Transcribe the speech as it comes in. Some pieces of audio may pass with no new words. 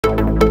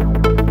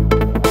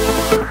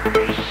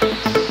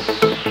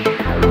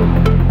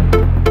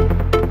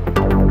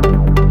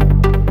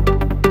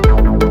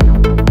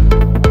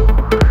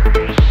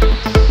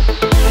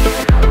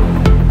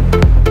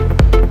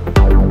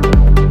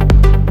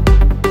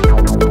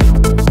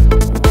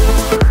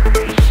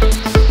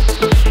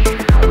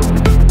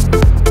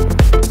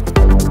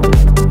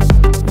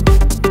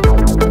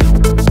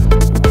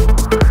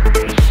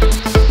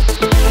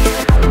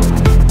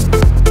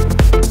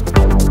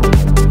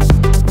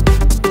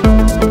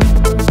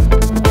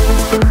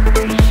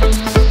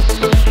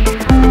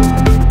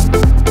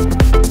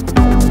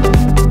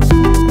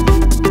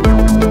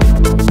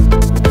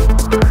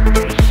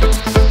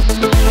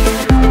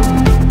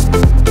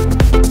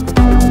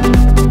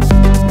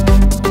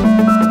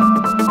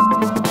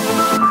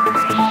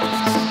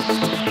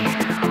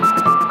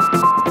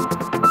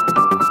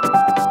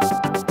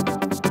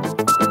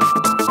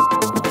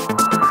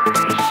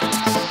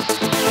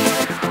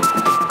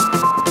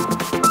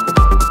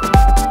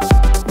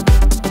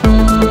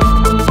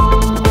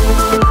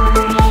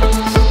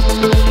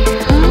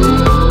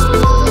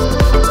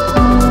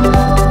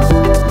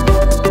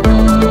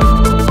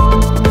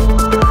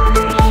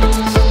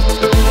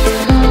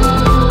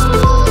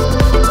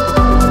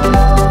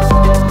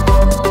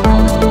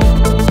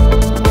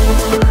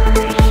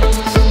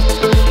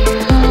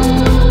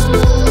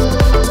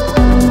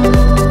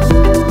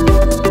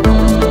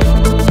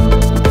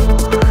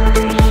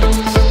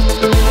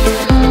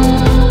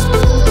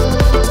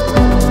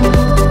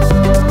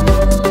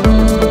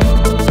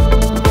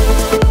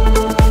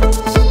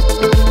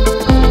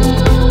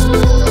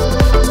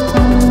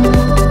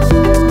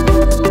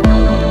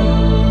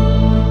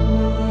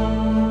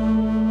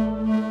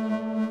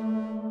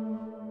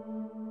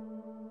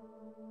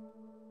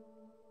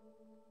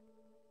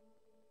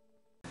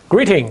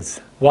Greetings!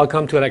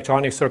 Welcome to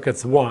Electronic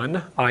Circuits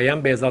 1. I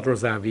am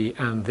Razavi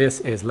and this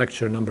is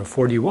lecture number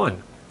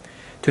 41.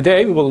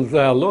 Today we will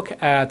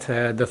look at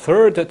the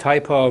third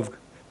type of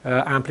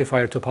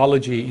amplifier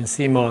topology in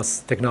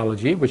CMOS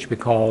technology, which we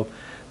call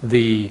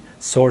the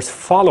source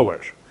follower,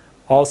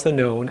 also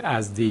known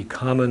as the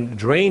common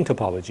drain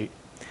topology.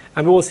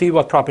 And we will see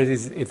what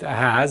properties it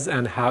has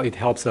and how it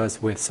helps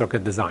us with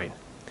circuit design.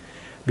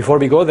 Before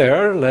we go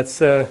there, let's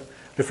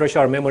refresh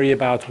our memory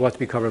about what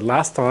we covered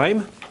last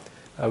time.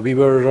 We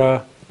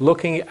were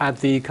looking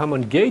at the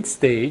common gate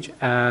stage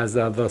as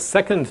the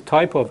second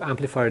type of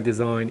amplifier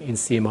design in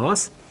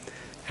CMOS.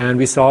 And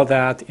we saw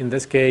that in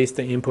this case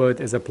the input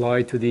is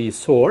applied to the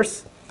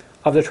source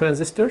of the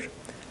transistor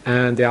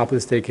and the output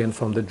is taken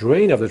from the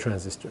drain of the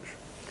transistor.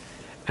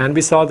 And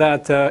we saw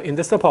that in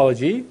this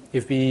topology,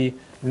 if we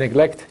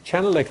neglect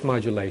channel length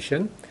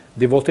modulation,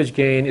 the voltage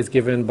gain is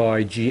given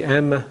by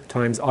Gm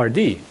times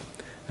Rd.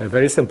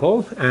 Very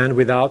simple and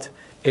without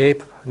a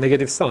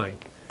negative sign.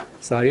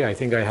 Sorry, I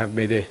think I have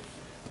made a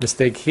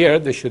mistake here.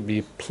 This should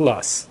be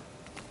plus.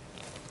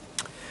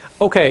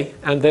 Okay,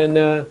 and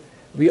then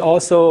we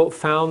also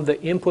found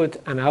the input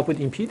and output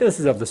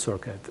impedances of the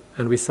circuit.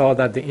 And we saw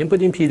that the input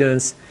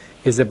impedance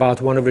is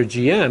about 1 over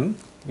Gm.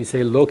 We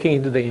say looking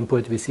into the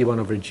input, we see 1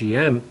 over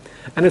Gm.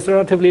 And it's a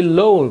relatively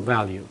low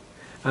value.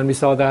 And we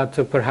saw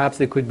that perhaps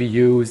it could be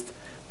used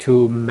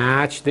to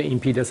match the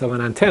impedance of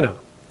an antenna,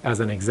 as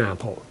an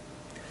example.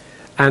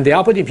 And the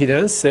output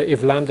impedance,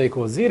 if lambda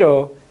equals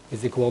 0,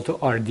 is equal to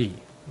Rd.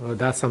 Well,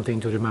 that's something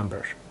to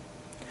remember.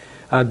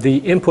 The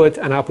input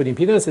and output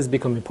impedances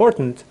become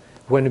important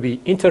when we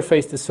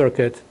interface the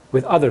circuit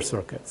with other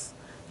circuits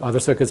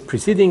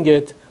preceding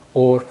it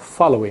or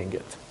following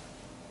it.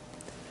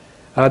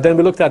 Then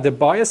we looked at the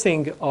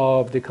biasing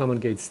of the common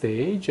gate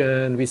stage,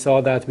 and we saw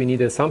that we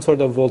needed some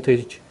sort of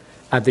voltage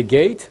at the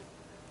gate.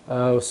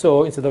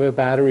 So instead of a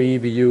battery,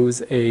 we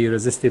use a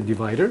resistive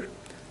divider,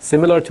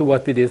 similar to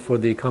what we did for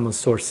the common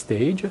source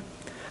stage.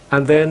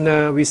 And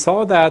then we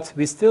saw that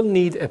we still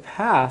need a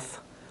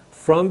path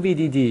from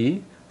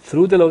VDD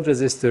through the load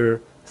resistor,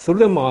 through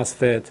the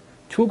MOSFET,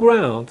 to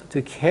ground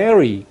to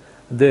carry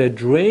the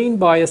drain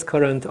bias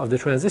current of the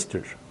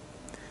transistor.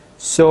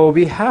 So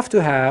we have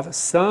to have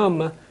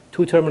some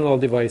two-terminal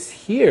device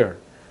here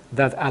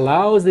that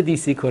allows the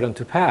DC current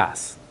to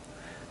pass.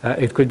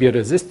 It could be a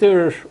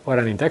resistor or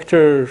an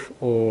inductor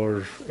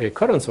or a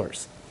current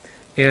source.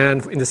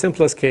 And in the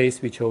simplest case,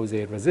 we chose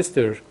a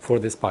resistor for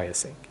this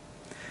biasing.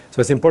 So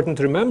it's important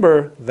to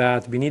remember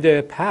that we need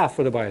a path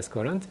for the bias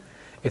current.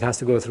 It has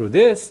to go through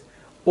this,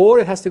 or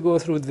it has to go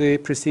through the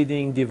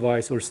preceding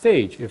device or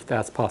stage, if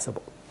that's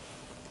possible.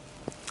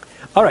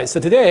 All right,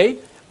 so today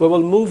we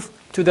will move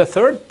to the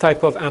third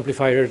type of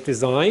amplifier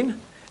design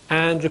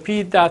and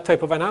repeat that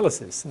type of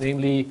analysis.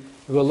 Namely,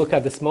 we will look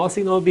at the small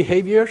signal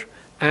behavior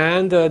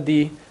and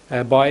the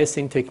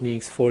biasing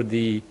techniques for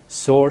the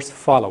source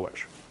follower.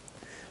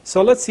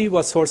 So let's see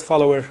what source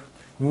follower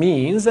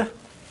means.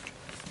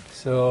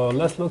 So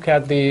let's look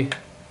at the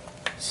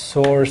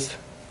source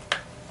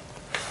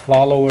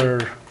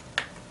follower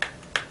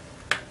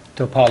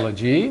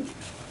topology.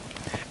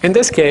 In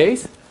this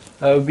case,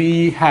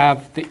 we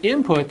have the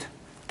input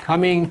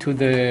coming to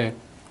the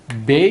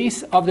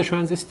base of the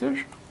transistor,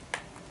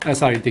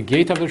 the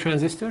gate of the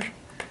transistor.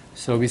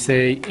 So we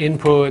say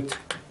input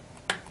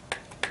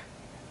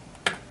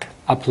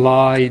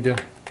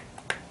applied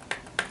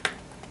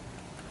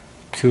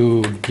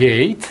to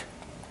gate.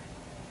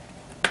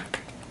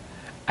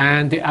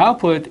 And the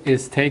output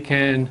is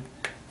taken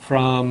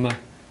from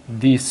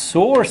the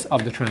source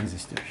of the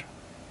transistor.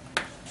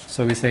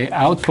 So we say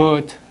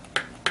output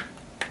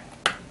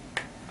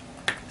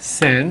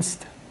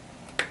sensed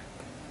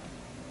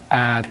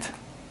at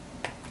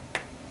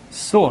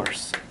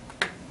source.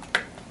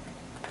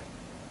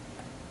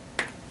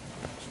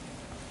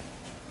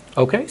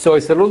 Okay, so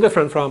it's a little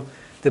different from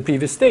the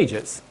previous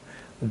stages.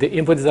 The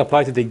input is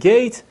applied to the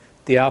gate,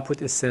 the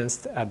output is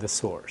sensed at the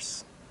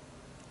source.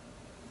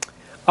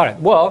 All right,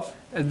 well,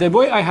 the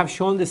way I have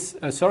shown this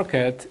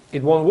circuit,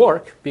 it won't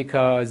work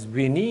because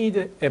we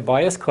need a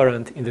bias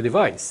current in the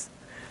device.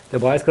 The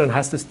bias current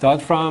has to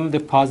start from the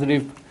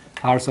positive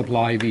power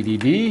supply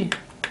VDD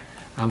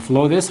and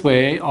flow this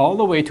way all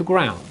the way to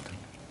ground.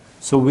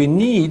 So we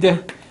need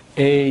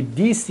a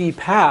DC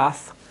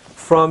path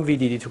from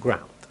VDD to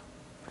ground.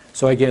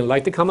 So again,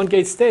 like the common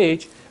gate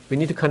stage, we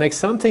need to connect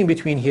something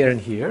between here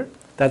and here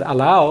that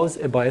allows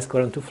a bias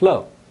current to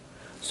flow.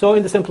 So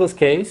in the simplest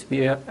case, we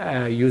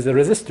use a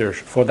resistor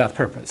for that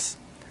purpose.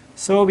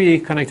 So we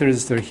connect a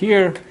resistor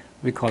here,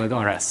 we call it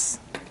RS.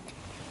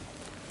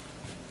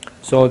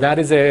 So that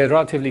is a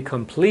relatively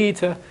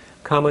complete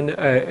common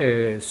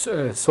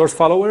source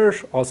follower,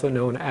 also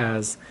known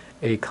as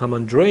a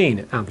common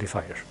drain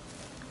amplifier.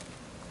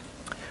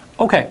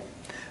 Okay,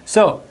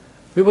 so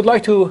we would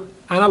like to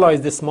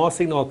analyze the small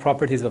signal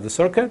properties of the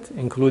circuit,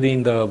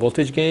 including the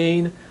voltage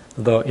gain,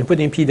 the input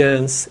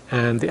impedance,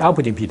 and the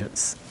output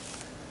impedance.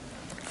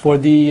 For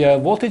the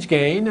voltage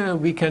gain,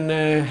 we can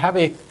have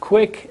a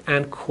quick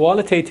and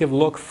qualitative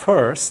look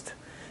first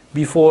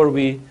before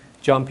we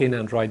jump in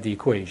and write the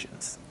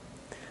equations.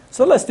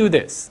 So let's do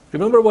this.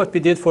 Remember what we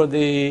did for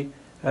the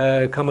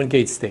common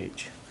gate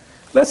stage.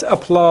 Let's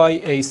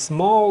apply a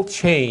small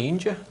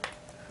change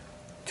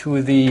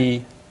to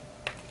the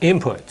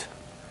input.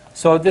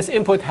 So this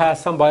input has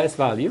some bias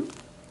value.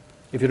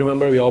 If you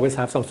remember, we always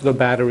have some sort of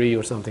battery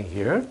or something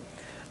here.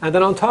 And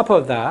then on top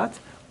of that,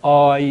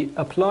 I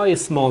apply a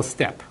small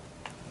step.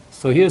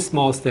 So here's a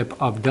small step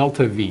of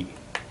delta V.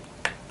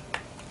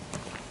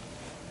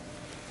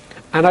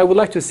 And I would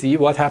like to see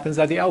what happens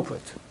at the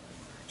output,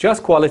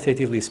 just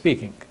qualitatively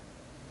speaking.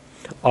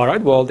 All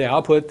right, well, the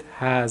output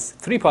has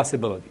three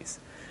possibilities.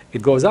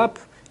 It goes up,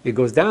 it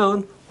goes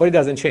down, or it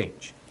doesn't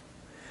change.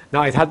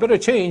 Now, it had better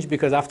change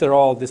because, after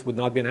all, this would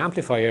not be an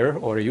amplifier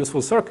or a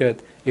useful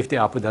circuit if the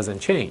output doesn't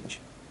change.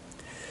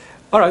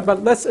 All right,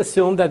 but let's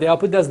assume that the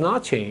output does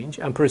not change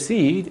and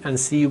proceed and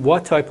see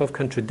what type of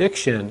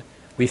contradiction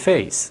we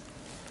face.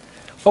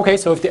 Okay,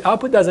 so if the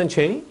output doesn't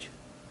change,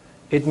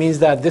 it means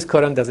that this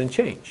current doesn't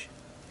change.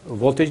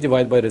 Voltage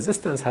divided by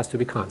resistance has to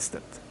be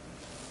constant.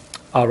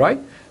 All right,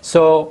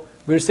 so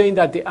we're saying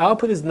that the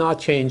output is not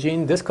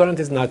changing, this current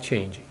is not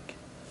changing.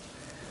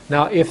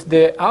 Now, if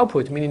the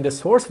output, meaning the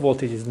source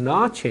voltage, is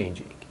not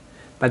changing,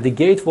 but the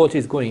gate voltage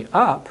is going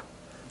up,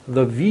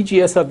 the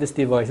VGS of this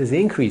device is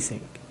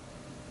increasing,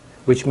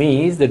 which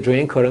means the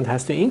drain current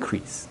has to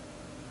increase.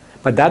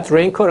 But that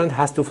drain current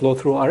has to flow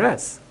through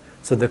RS.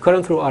 So the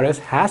current through RS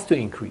has to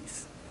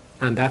increase.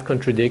 And that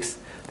contradicts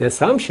the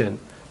assumption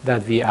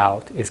that V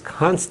out is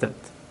constant.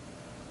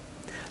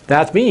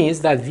 That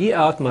means that V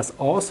out must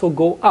also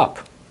go up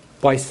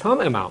by some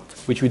amount,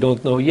 which we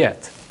don't know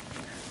yet.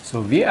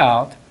 So V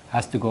out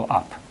has to go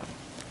up.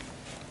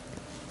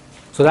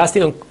 So that's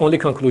the only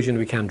conclusion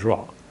we can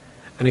draw.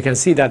 And you can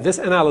see that this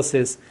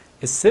analysis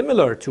is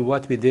similar to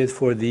what we did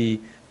for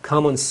the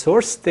common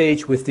source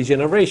stage with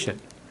degeneration,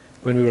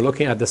 when we were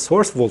looking at the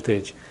source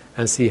voltage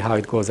and see how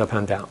it goes up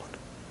and down.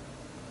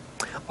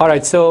 All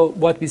right, so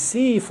what we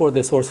see for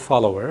the source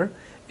follower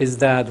is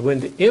that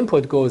when the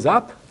input goes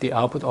up, the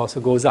output also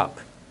goes up.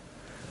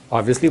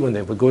 Obviously, when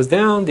the input goes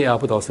down, the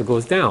output also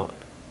goes down.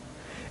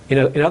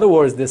 In other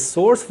words, the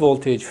source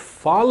voltage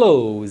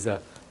follows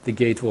the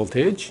gate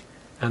voltage,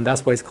 and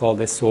that's why it's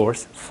called a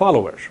source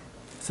follower.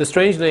 It's a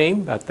strange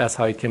name, but that's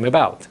how it came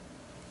about.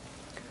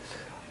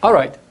 All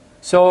right,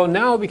 so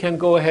now we can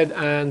go ahead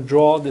and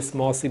draw the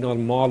small signal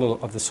model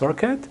of the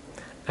circuit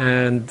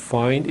and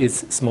find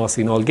its small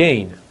signal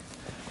gain.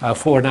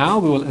 For now,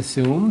 we will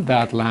assume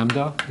that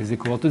lambda is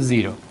equal to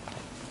 0.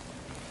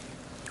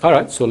 All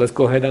right, so let's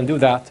go ahead and do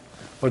that.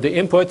 For the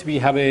input, we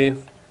have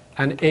an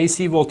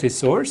AC voltage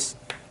source.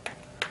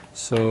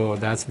 So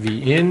that's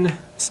V in,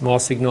 small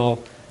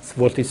signal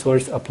voltage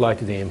source applied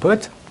to the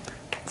input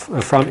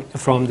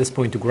from this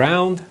point to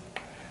ground.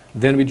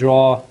 Then we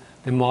draw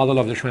the model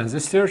of the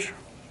transistor.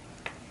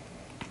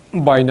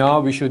 By now,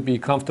 we should be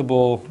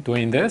comfortable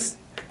doing this.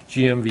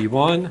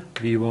 GMV1,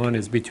 V1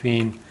 is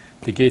between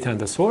the gate and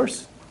the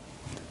source.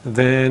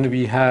 Then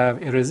we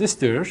have a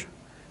resistor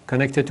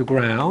connected to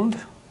ground,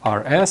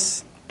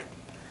 RS.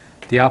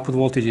 The output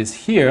voltage is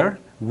here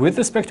with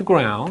respect to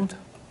ground.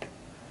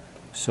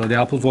 So the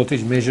output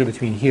voltage measured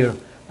between here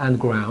and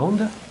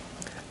ground.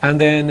 And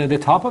then the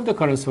top of the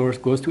current source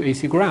goes to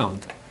AC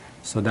ground.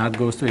 So that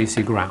goes to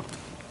AC ground.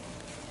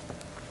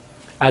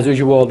 As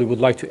usual, we would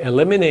like to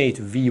eliminate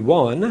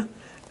V1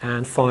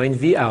 and find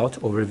V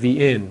out over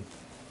V in.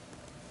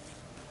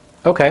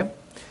 Okay,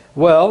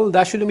 well,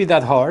 that shouldn't be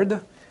that hard.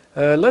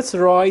 Let's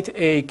write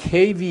a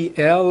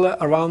KVL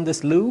around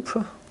this loop.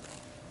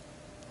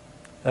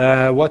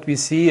 What we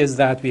see is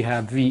that we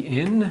have V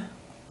in.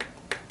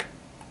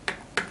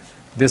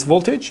 This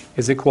voltage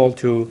is equal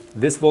to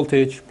this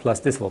voltage plus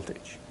this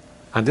voltage.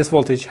 And this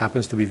voltage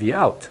happens to be V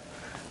out.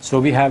 So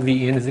we have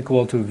V in is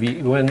equal to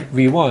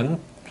V1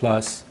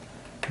 plus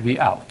V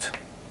out.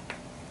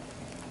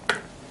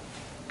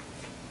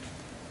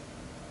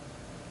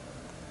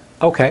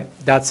 Okay,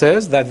 that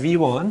says that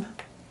V1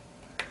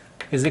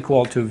 is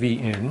equal to V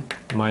in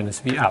minus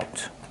V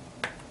out.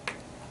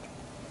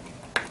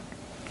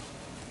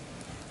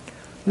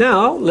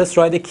 Now, let's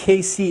write a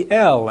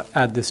KCL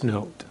at this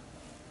node.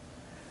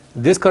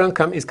 This current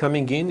is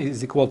coming in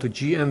is equal to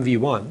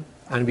GMV1,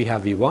 and we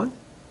have V1.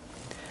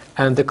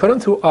 And the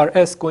current through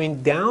RS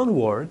going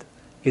downward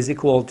is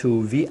equal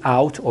to V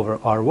out over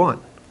R1.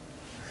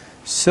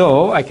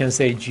 So I can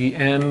say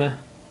GM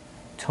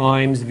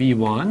times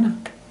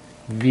V1,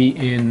 V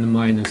in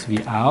minus V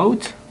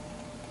out,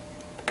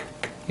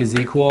 is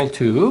equal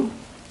to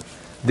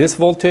this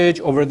voltage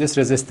over this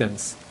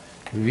resistance,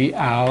 V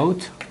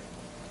out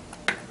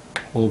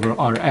over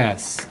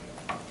RS.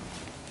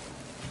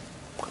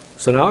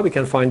 So now we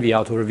can find V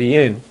out over V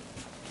in.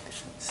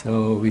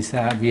 So we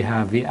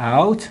have V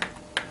out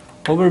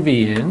over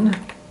V in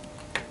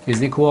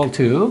is equal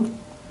to,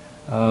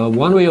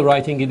 one way of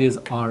writing it is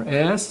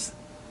RS,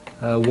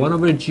 1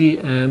 over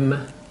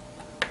GM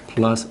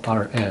plus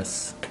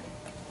RS.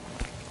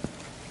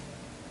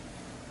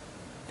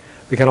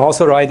 We can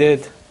also write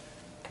it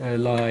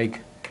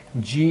like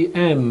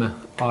GM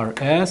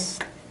RS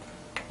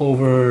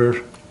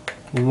over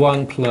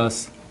 1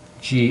 plus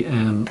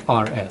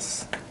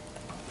GMRS.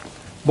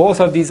 Both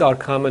of these are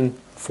common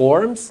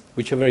forms.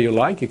 Whichever you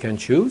like, you can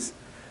choose.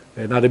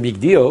 Not a big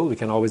deal. We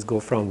can always go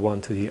from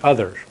one to the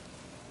other.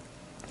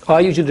 I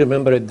usually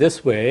remember it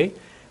this way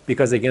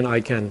because, again,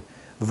 I can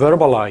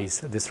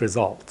verbalize this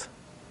result.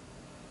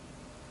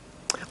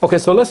 Okay,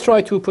 so let's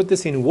try to put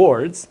this in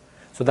words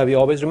so that we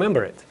always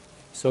remember it.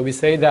 So we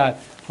say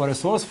that for a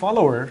source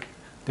follower,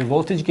 the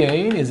voltage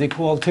gain is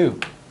equal to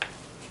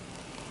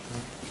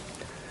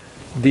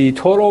the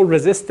total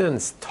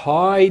resistance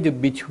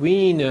tied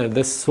between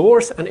the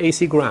source and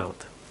AC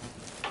ground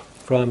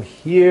from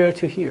here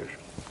to here.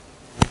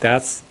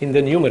 That's in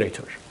the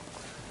numerator.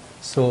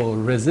 So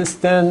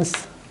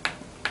resistance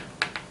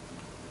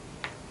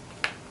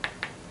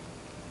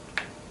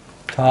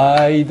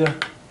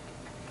tied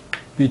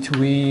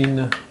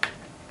between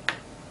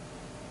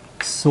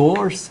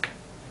source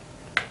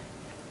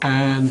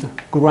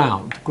and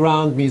ground.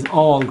 Ground means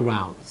all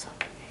grounds.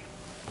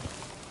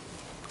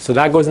 So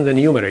that goes in the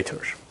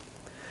numerator.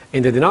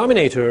 In the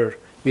denominator,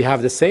 we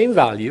have the same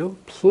value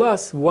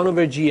plus 1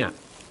 over Gm.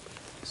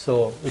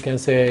 So we can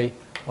say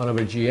 1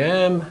 over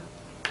Gm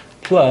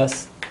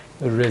plus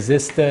the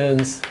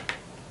resistance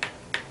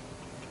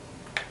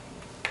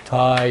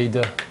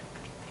tied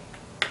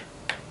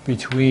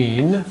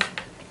between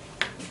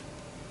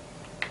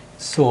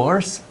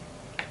source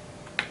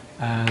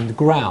and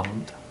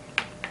ground.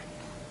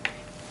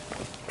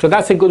 So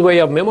that's a good way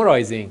of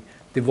memorizing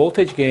the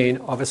voltage gain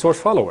of a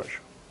source follower.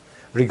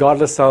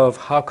 Regardless of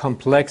how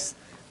complex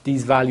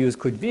these values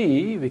could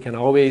be, we can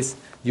always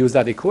use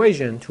that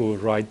equation to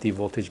write the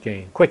voltage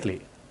gain quickly.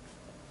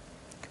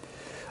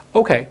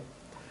 Okay,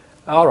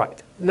 all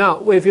right.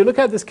 Now, if you look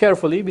at this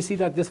carefully, we see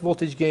that this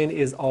voltage gain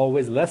is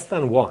always less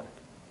than 1,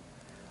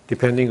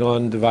 depending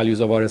on the values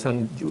of RS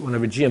and 1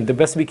 over Gm. The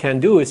best we can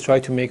do is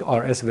try to make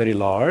RS very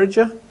large,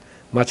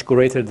 much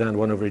greater than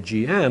 1 over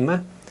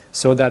Gm,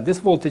 so that this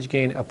voltage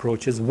gain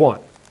approaches 1.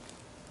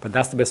 But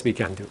that's the best we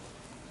can do.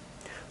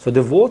 So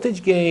the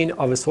voltage gain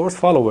of a source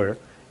follower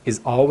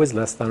is always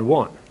less than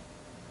 1,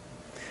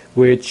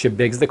 which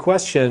begs the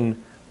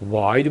question,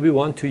 why do we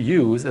want to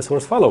use a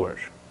source follower?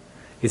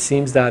 It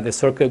seems that a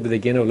circuit with a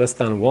gain of less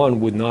than 1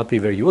 would not be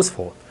very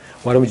useful.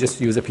 Why don't we just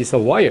use a piece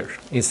of wire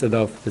instead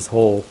of this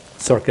whole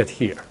circuit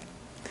here?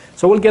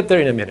 So we'll get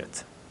there in a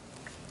minute.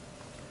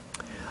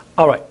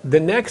 All right, the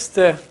next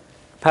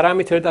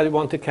parameter that we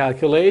want to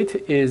calculate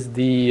is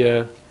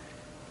the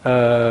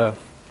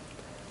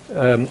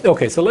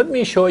okay, so let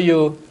me show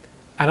you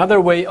another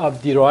way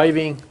of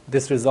deriving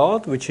this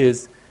result, which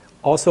is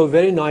also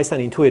very nice and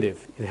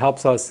intuitive. It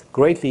helps us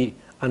greatly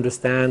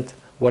understand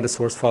what a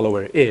source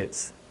follower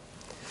is.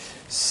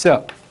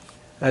 So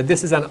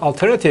this is an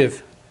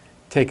alternative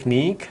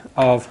technique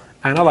of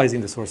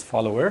analyzing the source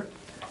follower.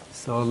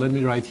 So let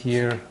me write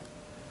here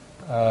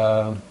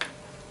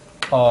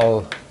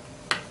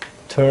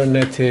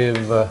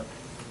alternative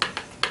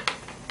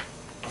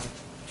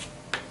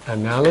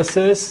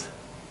analysis.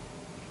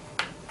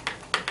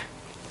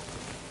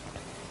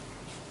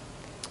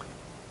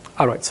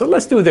 All right, so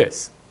let's do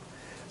this.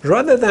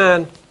 Rather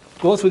than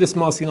go through the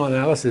small signal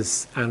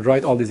analysis and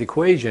write all these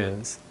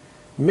equations,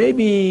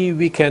 maybe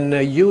we can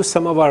use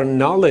some of our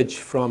knowledge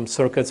from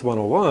Circuits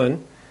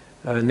 101,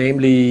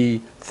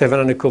 namely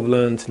Thevenin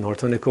equivalent,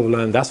 Norton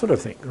equivalent, that sort of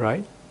thing,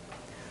 right?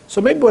 So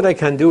maybe what I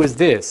can do is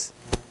this.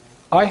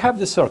 I have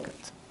the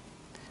circuit,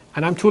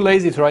 and I'm too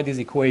lazy to write these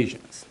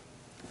equations.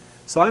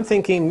 So I'm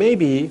thinking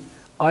maybe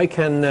I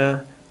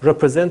can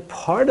represent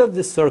part of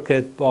the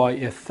circuit by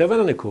a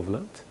Thevenin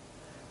equivalent,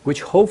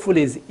 which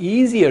hopefully is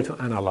easier to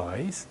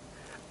analyze,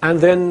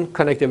 and then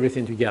connect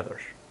everything together.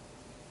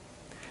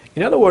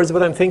 In other words,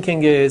 what I'm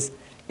thinking is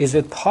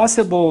it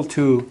possible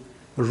to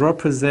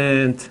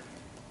represent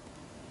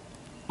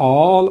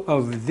all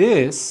of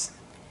this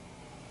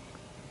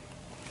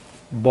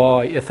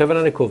by a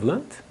Thevenin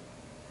equivalent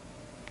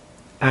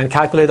and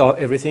calculate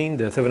everything,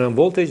 the Thevenin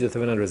voltage, the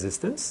Thevenin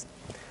resistance,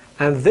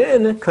 and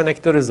then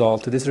connect the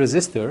result to this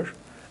resistor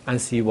and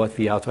see what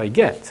Vout I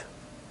get.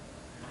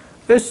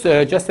 This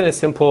is just a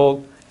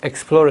simple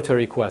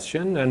exploratory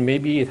question, and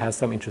maybe it has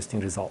some interesting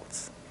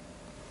results.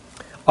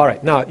 All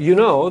right, now you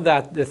know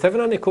that the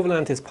Thevenin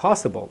equivalent is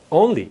possible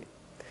only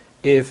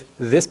if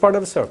this part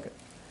of a circuit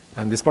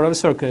and this part of a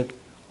circuit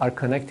are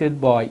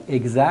connected by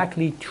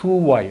exactly 2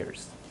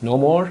 wires, no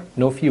more,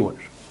 no fewer.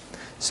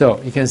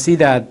 So you can see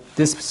that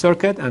this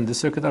circuit and this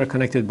circuit are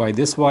connected by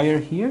this wire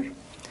here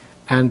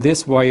and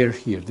this wire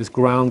here. This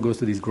ground goes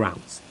to these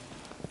grounds.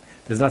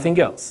 There's nothing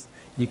else.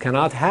 You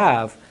cannot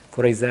have,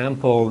 for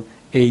example,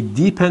 a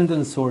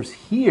dependent source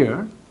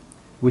here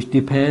which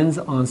depends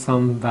on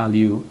some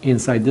value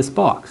inside this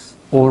box,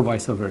 or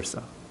vice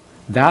versa.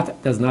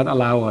 That does not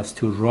allow us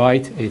to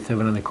write a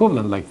Thevenin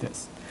equivalent like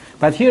this.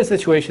 But here the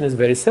situation is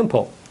very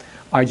simple.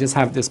 I just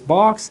have this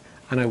box,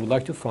 and I would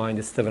like to find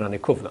its Thevenin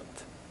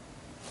equivalent.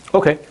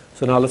 Okay,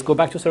 so now let's go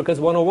back to Circuits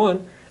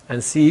 101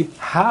 and see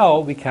how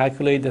we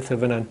calculate the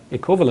Thevenin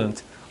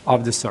equivalent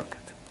of the circuit.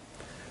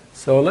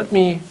 So let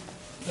me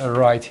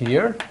write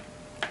here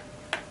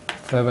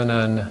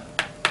Thevenin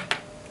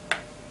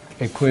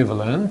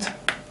equivalent.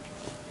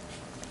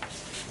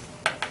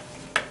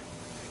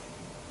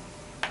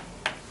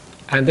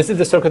 And this is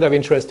the circuit of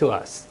interest to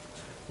us.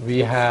 We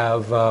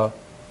have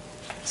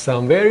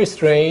some very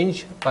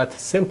strange but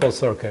simple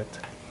circuit.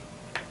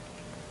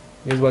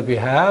 Here's what we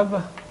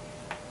have.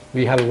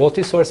 We have a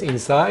voltage source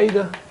inside,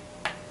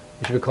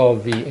 which we call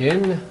V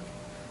in.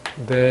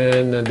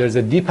 Then there's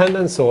a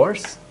dependent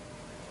source,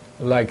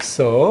 like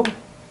so.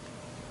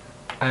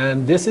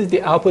 And this is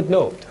the output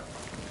node,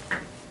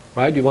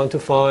 right? You want to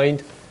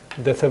find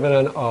the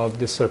Thevenin of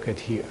the circuit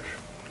here.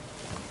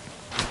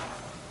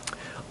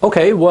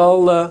 Okay,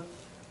 well,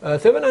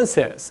 Thevenin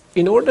says,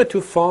 in order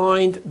to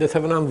find the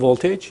Thevenin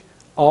voltage,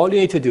 all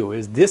you need to do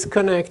is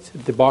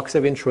disconnect the box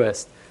of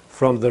interest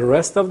from the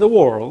rest of the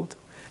world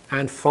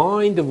and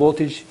find the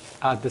voltage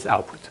at this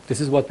output. This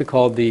is what we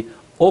call the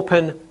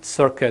open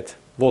circuit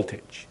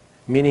voltage,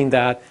 meaning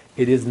that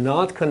it is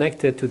not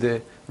connected to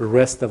the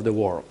rest of the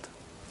world.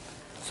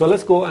 So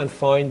let's go and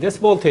find this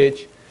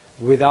voltage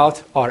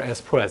without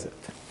RS present.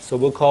 So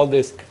we'll call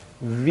this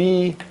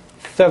V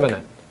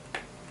Thevenin.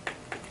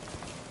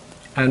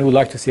 And we'd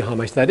like to see how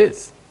much that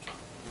is.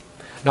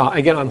 Now,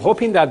 again, I'm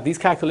hoping that these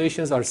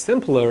calculations are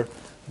simpler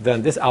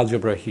than this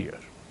algebra here.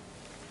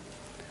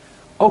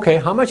 Okay,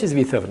 how much is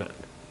V Thevenin?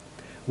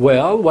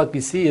 Well, what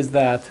we see is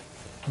that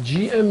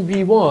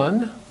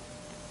GMV1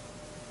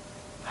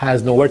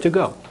 has nowhere to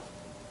go,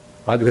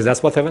 right? Because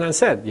that's what Thevenin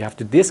said. You have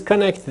to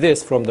disconnect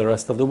this from the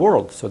rest of the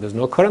world, so there's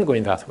no current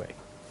going that way.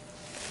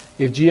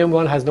 If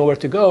GM1 has nowhere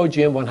to go,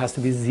 GM1 has to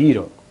be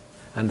 0.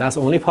 And that's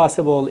only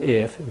possible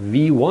if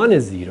V1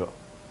 is 0.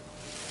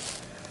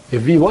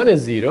 If V1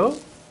 is 0,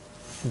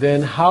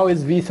 then how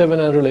is V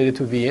Thevenin related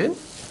to Vn?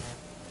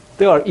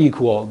 They are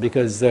equal,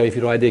 because if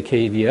you write the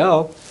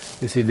KVL,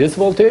 you see this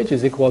voltage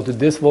is equal to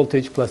this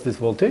voltage plus this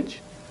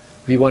voltage.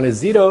 V1 is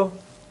 0,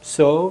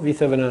 so V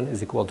Thevenin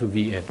is equal to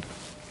Vn.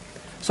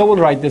 So we'll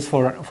write this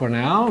for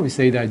now. We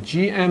say that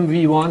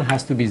GMV1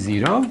 has to be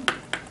 0,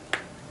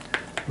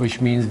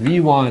 which means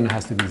V1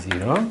 has to be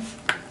 0,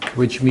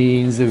 which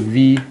means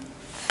V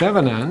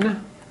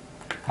Thevenin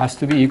has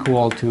to be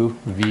equal to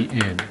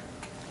Vn.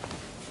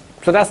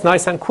 So that's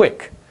nice and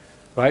quick,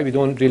 right? We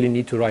don't really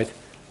need to write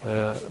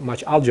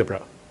much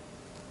algebra.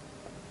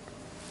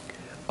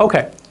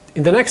 Okay,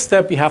 in the next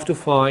step, we have to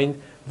find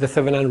the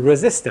Thevenin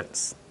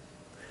resistance.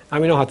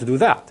 And we know how to do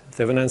that.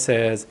 Thevenin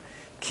says,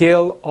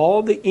 kill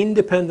all the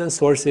independent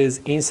sources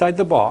inside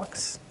the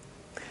box,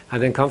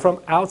 and then come from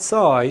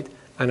outside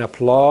and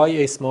apply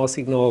a small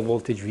signal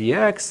voltage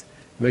Vx,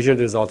 measure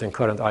the resulting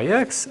current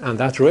Ix, and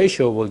that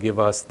ratio will give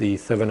us the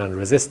Thevenin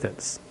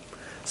resistance.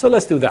 So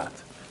let's do that.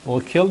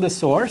 We'll kill the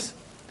source.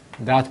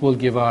 That will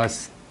give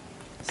us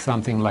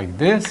something like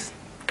this.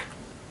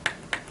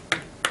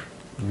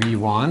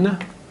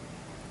 V1,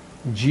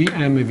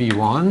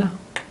 GMV1.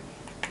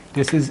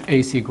 This is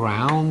AC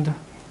ground.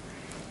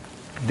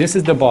 This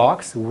is the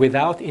box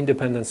without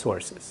independent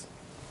sources.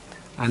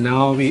 And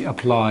now we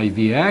apply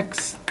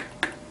Vx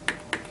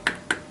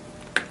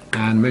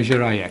and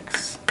measure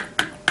Ix.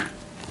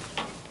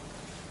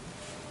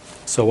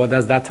 So what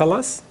does that tell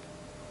us?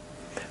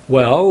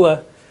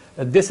 Well,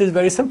 this is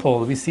very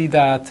simple. We see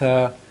that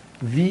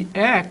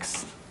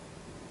Vx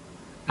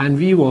and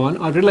V1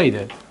 are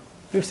related.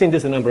 We've seen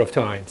this a number of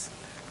times.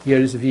 Here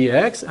is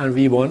Vx and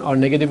V1 are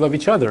negative of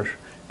each other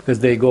because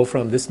they go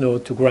from this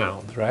node to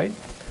ground, right?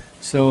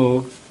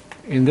 So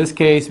in this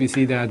case, we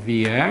see that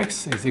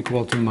Vx is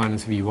equal to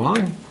minus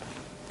V1.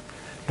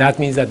 That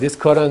means that this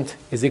current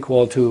is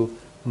equal to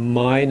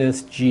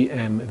minus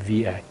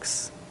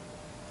GMVx.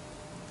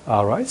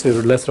 All right, so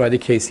let's write the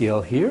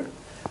KCL here.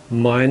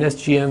 Minus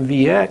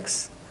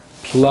GMVx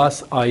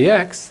plus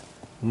Ix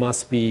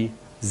must be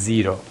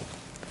 0.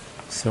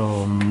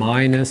 So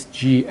minus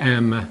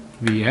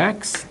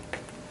GMVx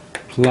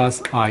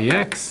plus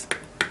Ix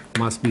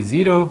must be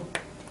 0,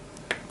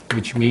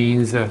 which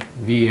means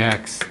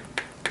Vx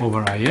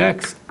over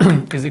Ix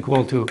is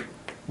equal to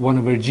 1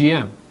 over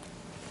Gm.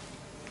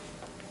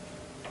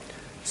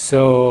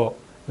 So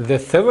the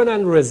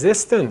Thevenin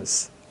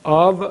resistance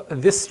of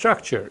this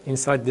structure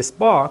inside this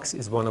box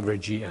is 1 over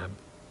Gm.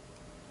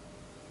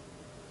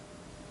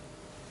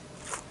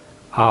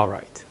 All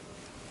right.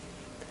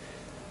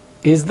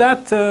 Is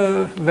that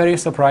very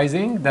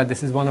surprising that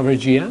this is 1 over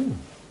Gm?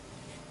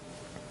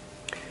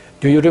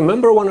 Do you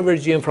remember 1 over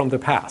Gm from the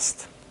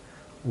past?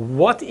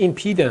 What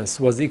impedance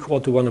was equal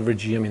to 1 over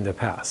Gm in the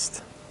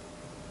past?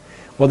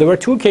 Well, there were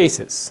two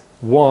cases.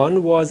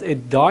 One was a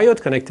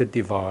diode-connected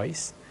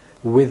device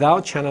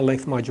without channel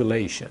length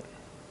modulation.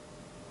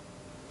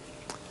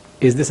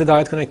 Is this a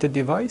diode-connected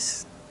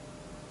device?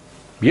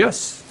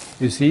 Yes.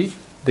 You see,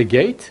 the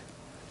gate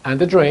and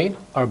the drain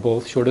are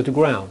both shorted to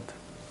ground.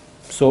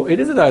 So it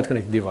is a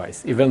diode-connected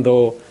device, even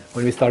though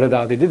when we started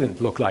out it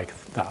didn't look like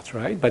that,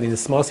 right? But in the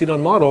small signal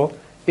model,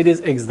 it is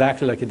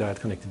exactly like a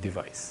diode-connected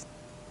device.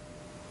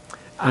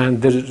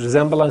 And the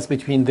resemblance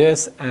between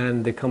this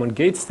and the common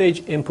gate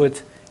stage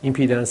input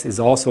impedance is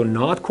also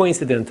not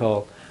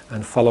coincidental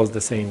and follows the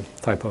same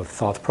type of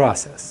thought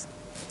process.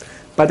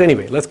 But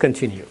anyway, let's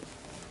continue.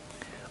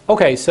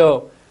 Okay,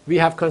 so we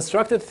have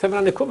constructed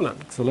Thevenin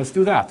equivalent. So let's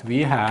do that.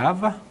 We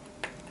have,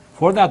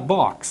 for that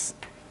box,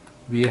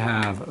 we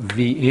have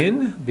V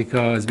in,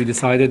 because we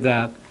decided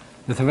that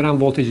the Thevenin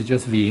voltage is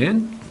just V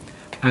in,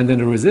 and then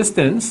the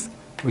resistance,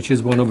 which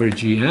is 1 over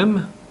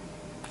Gm.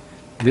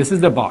 This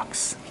is the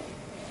box.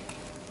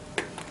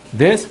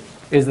 This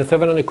is the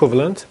Thevenin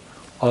equivalent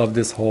of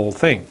this whole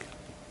thing.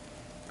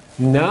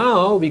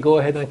 Now we go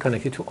ahead and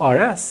connect it to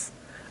RS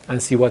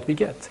and see what we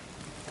get.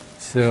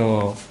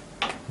 So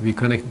we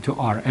connect it to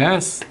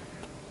RS,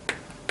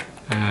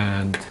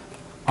 and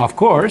of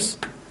course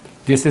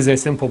this is a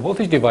simple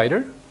voltage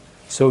divider,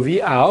 so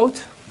V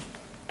out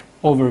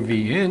over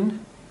V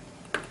in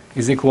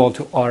is equal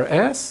to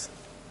RS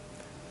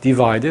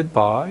divided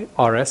by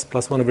RS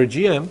plus 1 over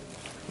Gm,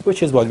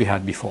 which is what we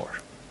had before.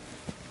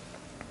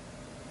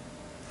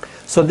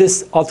 So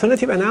this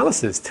alternative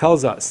analysis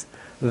tells us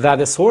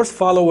that a source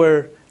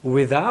follower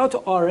without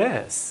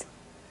RS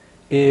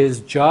is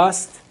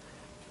just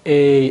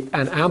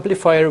an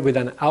amplifier with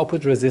an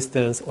output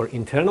resistance or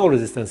internal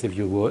resistance, if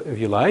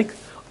you like,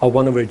 of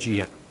 1 over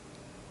Gm.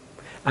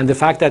 And the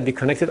fact that we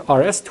connected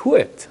RS to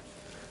it,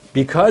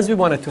 because we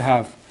wanted to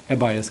have a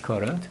bias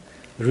current,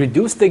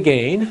 reduced the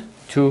gain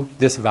to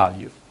this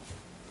value.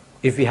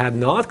 If we had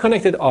not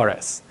connected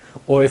RS,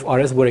 or if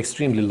RS were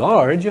extremely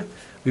large,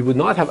 we would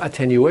not have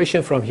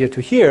attenuation from here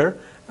to here,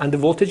 and the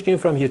voltage gain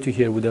from here to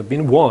here would have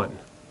been 1.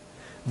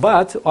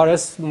 But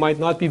RS might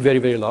not be very,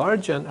 very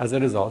large, and as a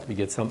result, we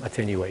get some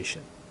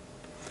attenuation.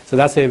 So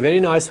that's a very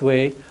nice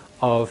way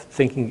of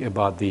thinking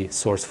about the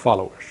source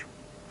followers.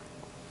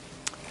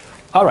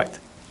 All right.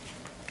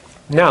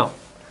 Now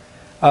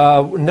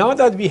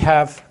that we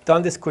have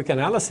done this quick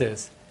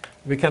analysis,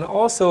 we can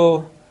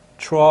also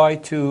try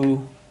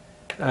to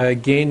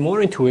gain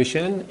more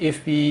intuition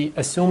if we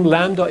assume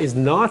lambda is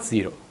not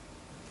 0.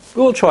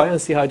 We will try and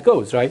see how it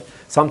goes, right?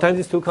 Sometimes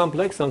it's too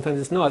complex, sometimes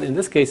it's not. In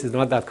this case, it's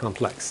not that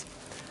complex.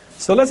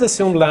 So let's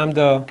assume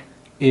lambda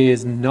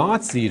is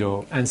not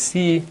 0 and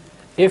see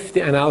if the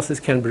analysis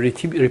can be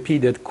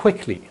repeated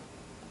quickly.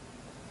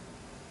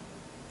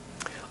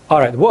 All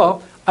right,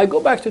 well, I go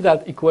back to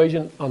that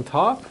equation on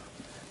top,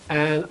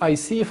 and I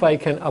see if I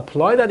can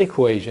apply that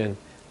equation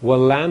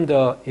when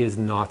lambda is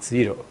not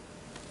 0.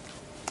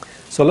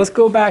 So let's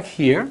go back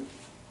here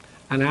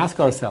and ask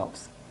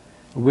ourselves,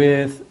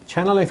 with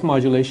channel length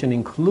modulation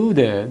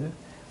included,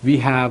 we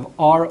have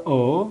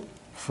RO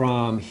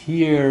from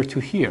here to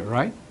here,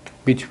 right?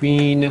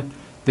 Between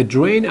the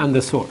drain and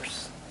the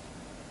source.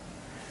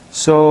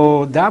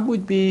 So that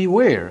would be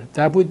where?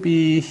 That would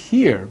be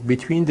here,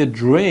 between the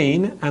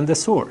drain and the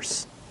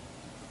source.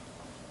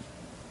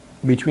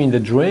 Between the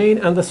drain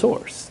and the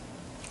source.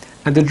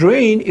 And the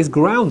drain is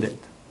grounded.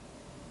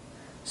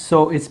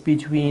 So it's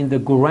between the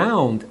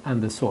ground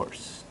and the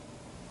source.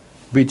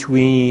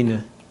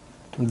 Between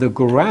the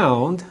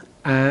ground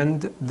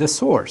and the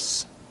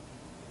source.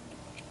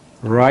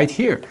 Right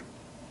here.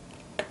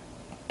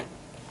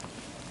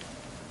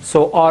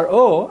 So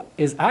RO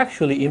is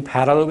actually in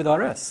parallel with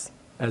RS,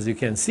 as you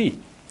can see.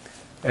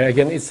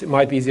 Again, it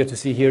might be easier to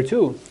see here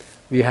too.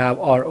 We have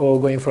RO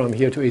going from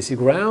here to AC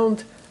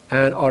ground,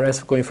 and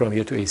RS going from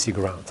here to AC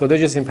ground. So they're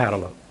just in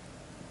parallel.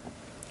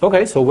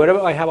 Okay, so wherever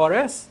I have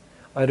RS,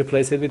 I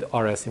replace it with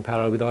RS in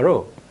parallel with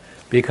RO.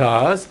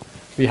 Because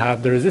we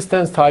have the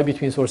resistance tie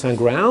between source and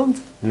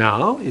ground.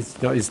 Now,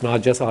 it's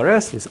not just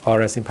RS, it's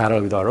RS in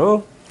parallel with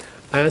RO.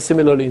 And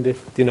similarly in the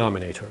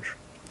denominator.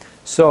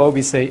 So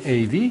we say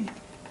AV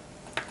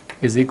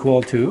is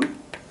equal to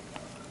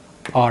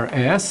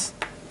RS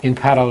in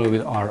parallel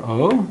with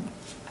RO,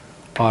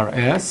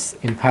 RS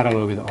in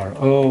parallel with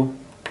RO,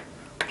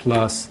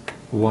 plus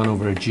 1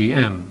 over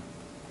Gm.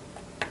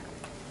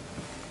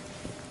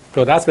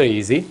 So that's very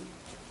easy,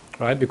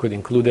 right? We could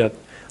include that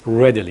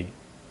readily.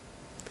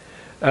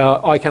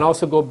 I can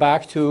also go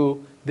back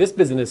to this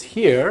business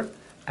here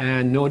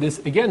and notice,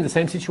 again, the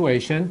same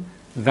situation,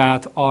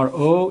 that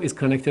RO is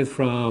connected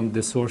from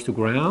the source to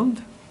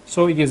ground,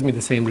 so it gives me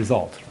the same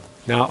result.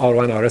 Now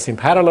R1, RS in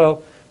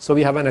parallel, so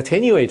we have an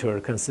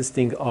attenuator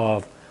consisting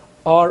of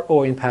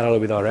RO in parallel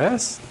with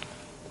RS,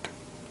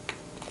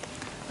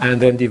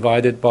 and then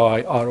divided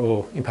by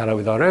RO in parallel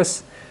with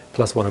RS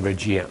plus 1 over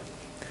Gm.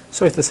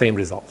 So it's the same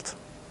result.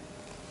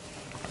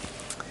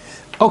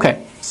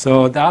 Okay,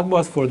 so that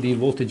was for the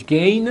voltage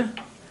gain.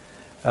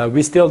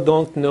 We still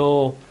don't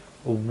know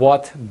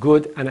what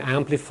good an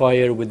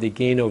amplifier with the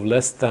gain of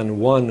less than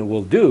 1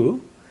 will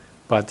do,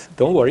 but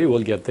don't worry,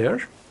 we'll get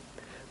there.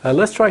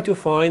 Let's try to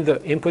find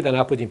the input and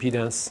output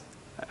impedance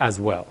as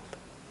well.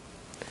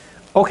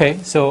 Okay,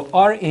 so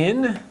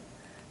Rin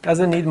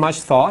doesn't need much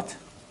thought.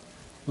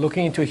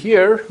 Looking into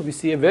here, we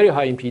see a very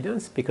high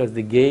impedance because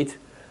the gate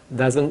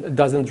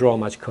doesn't draw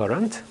much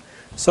current.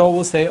 So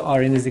we'll say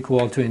Rin is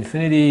equal to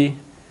infinity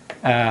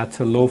at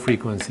low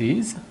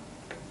frequencies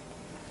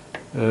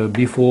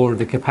before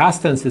the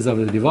capacitances of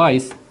the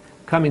device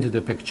come into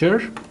the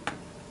picture.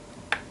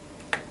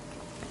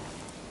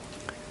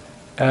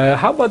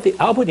 How about the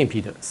output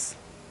impedance?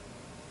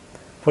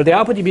 For the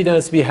output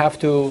impedance, we have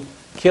to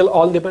kill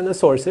all dependent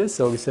sources.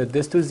 So we set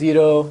this to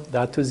 0,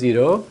 that to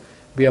 0.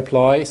 we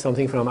apply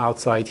something from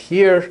outside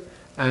here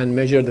and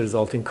measure the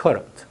resulting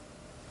current.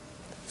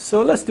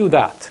 So let's do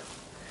that.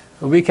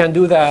 We can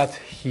do that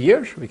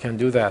here, we can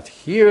do that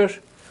here,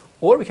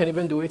 or we can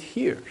even do it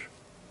here.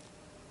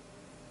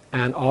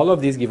 And all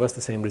of these give us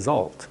the same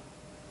result.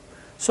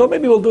 So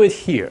maybe we'll do it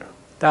here.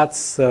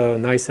 That's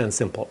nice and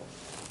simple.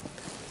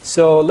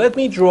 So let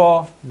me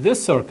draw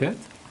this circuit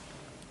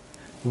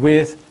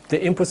with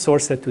the input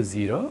source set to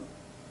 0,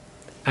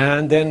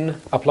 and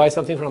then apply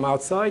something from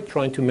outside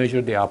trying to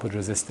measure the output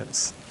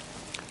resistance.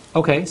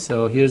 Okay,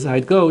 so here's how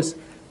it goes.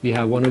 We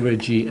have 1 over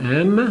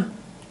Gm.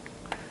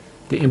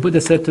 The input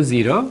is set to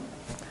 0.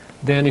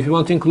 Then if you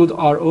want to include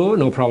RO,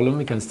 no problem,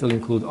 we can still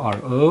include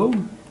RO.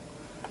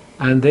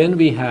 And then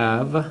we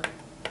have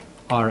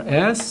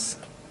RS,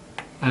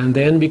 and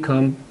then we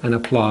come and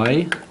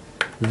apply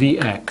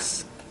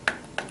Vx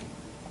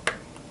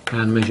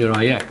and measure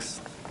Ix.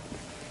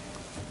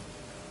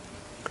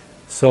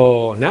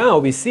 So now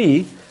we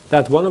see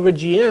that 1 over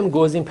Gm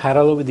goes in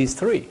parallel with these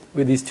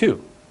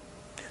two.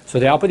 So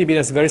the output impedance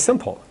is very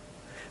simple.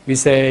 We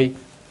say,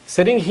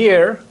 sitting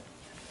here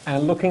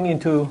and looking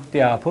into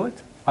the output,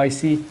 I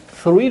see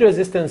 3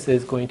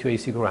 resistances going to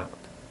AC ground.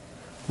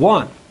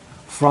 One,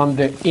 from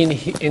the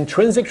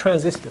intrinsic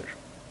transistor.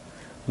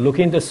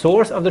 Looking at the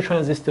source of the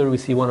transistor, we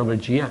see 1 over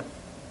Gm.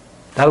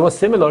 That was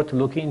similar to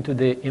looking into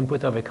the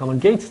input of a common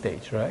gate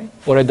stage, right?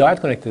 Or a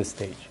diode connected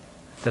stage.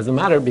 Doesn't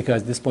matter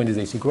because this point is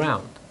AC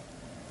ground.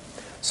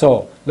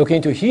 So looking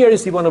into here, we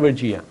see 1 over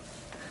Gm.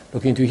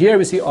 Looking into here,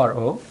 we see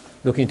RO.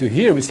 Looking into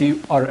here, we see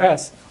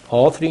RS,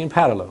 all 3 in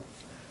parallel.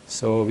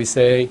 So we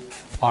say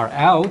R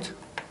out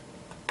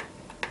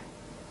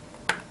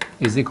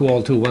is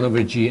equal to 1 over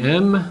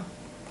Gm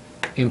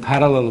in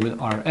parallel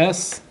with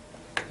RS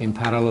in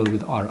parallel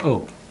with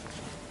RO.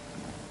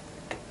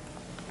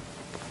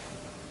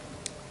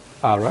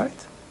 All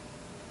right.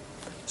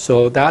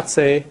 So that's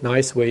a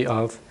nice way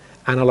of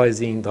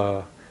analyzing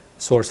the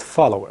source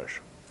follower.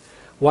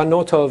 One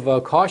note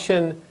of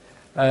caution,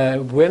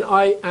 when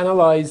I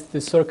analyzed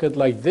the circuit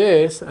like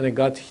this and I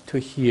got to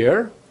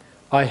here,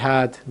 I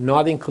had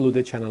not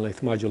included channel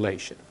length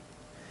modulation.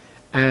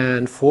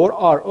 And for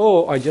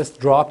RO, I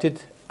just dropped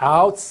it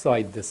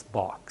outside this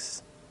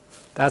box.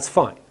 That's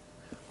fine.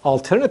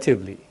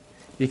 Alternatively,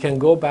 you can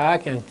go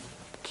back and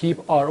keep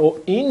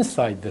RO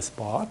inside this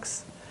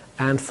box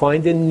and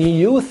find a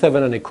new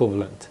Thevenin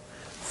equivalent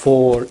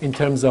in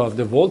terms of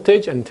the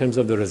voltage and in terms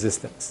of the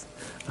resistance.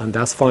 And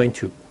that's fine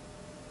too.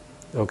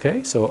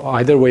 Okay, so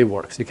either way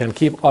works. You can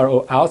keep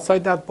RO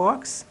outside that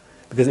box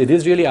because it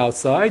is really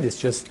outside. It's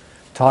just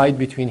tied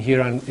between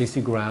here and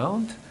AC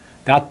ground.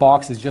 That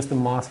box is just the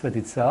MOSFET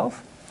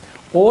itself.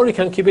 Or you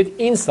can keep it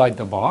inside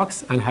the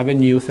box and have a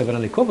new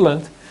Thevenin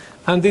equivalent,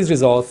 and these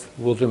results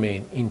will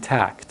remain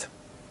intact.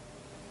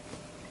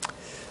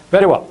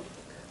 Very well.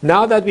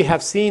 Now that we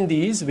have seen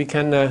these, we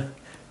can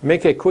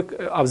make a quick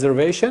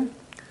observation.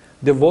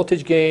 The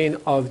voltage gain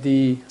of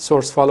the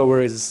source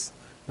follower is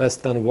less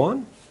than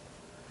 1.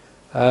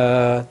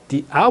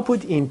 The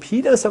output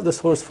impedance of the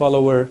source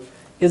follower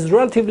is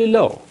relatively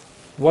low.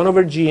 1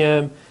 over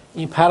Gm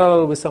in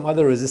parallel with some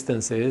other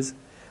resistances,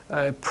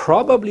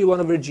 probably 1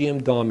 over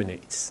Gm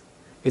dominates.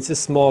 It's a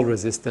small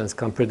resistance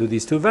compared to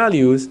these two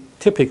values,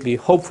 typically,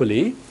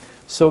 hopefully.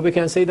 So we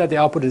can say that the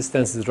output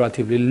resistance is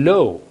relatively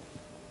low.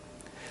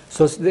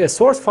 So the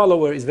source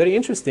follower is very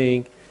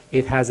interesting.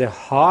 It has a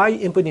high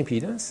input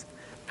impedance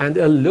and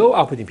a low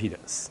output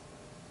impedance,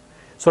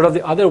 sort of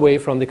the other way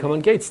from the common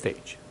gate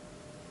stage.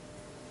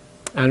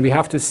 And we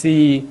have to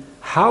see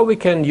how we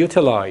can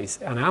utilize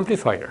an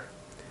amplifier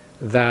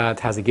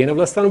that has a gain of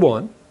less than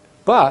 1,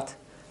 but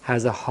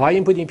has a high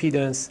input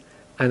impedance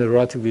and a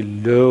relatively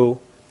low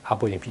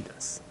output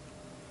impedance.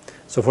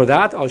 So for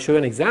that, I'll show you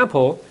an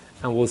example,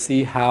 and we'll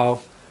see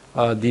how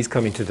these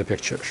come into the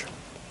picture.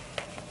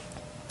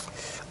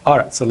 All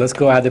right, so let's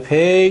go add a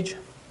page.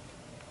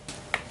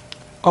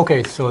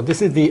 Okay, so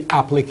this is the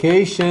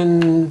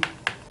application,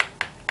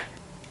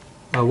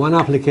 one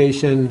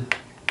application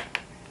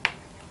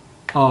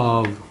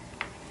of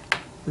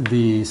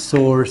the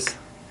source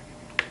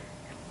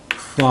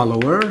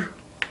follower.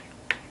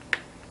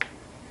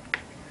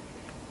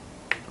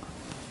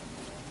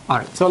 All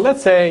right, so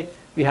let's say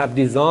we have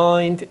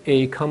designed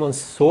a common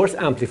source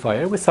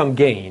amplifier with some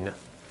gain.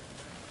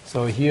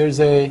 So here's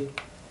a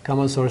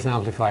common source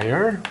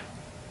amplifier.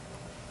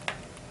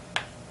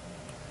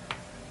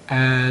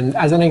 And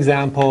as an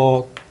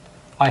example,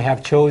 I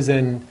have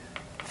chosen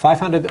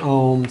 500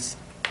 ohms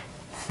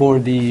for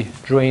the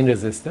drain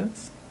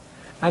resistance.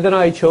 And then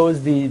I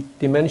chose the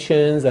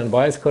dimensions and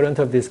bias current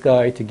of this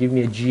guy to give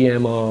me a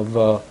GM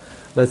of,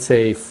 let's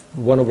say,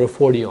 1 over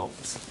 40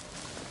 ohms.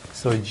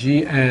 So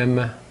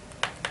GM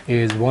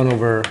is 1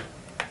 over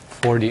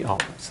 40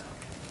 ohms.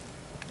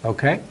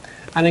 Okay?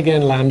 And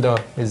again,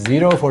 lambda is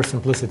 0 for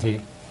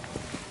simplicity.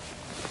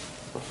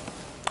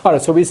 All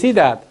right, so we see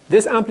that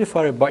this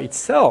amplifier by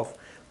itself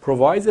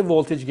provides a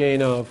voltage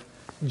gain of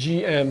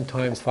GM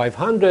times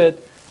 500.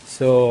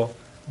 So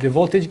the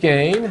voltage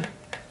gain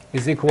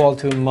is equal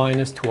to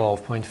minus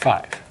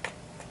 12.5.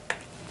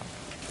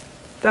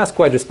 That's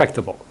quite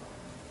respectable.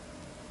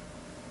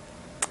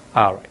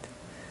 All right.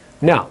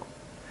 Now,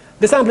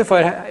 this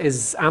amplifier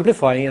is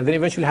amplifying and then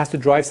eventually has to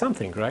drive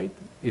something, right?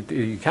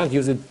 You can't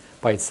use it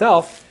by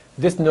itself.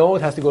 This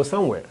node has to go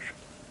somewhere.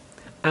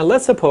 And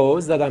let's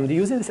suppose that I'm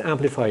using this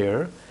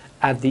amplifier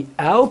at the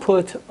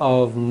output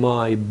of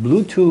my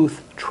Bluetooth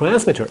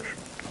transmitter.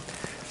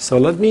 So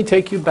let me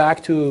take you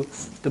back to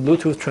the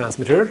Bluetooth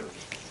transmitter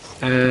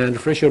and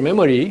refresh your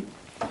memory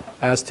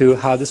as to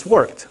how this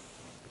worked.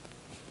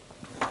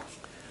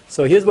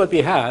 So here's what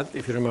we had,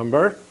 if you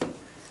remember.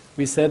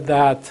 We said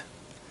that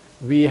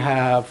we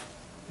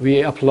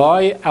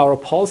apply our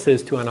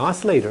pulses to an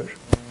oscillator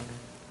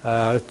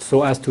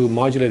so as to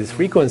modulate its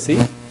frequency.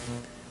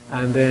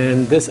 And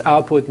then this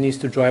output needs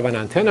to drive an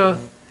antenna.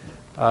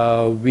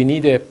 We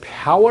need a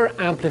power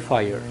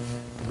amplifier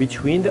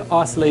between the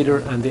oscillator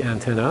and the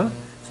antenna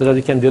so that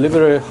it can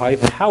deliver a high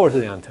power to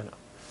the antenna.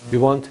 We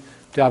want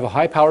to have a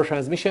high power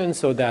transmission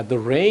so that the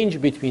range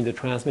between the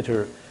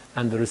transmitter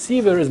and the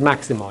receiver is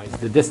maximized,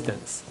 the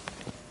distance.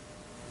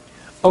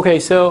 Okay,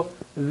 so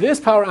this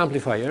power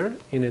amplifier,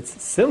 in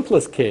its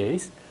simplest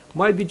case,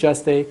 might be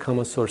just a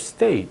common source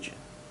stage.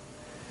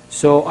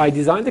 So I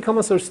designed the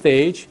common source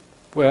stage,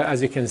 where,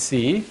 as you can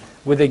see,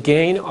 with a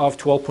gain of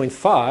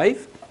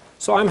 12.5.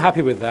 So I'm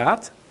happy with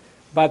that.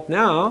 But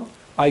now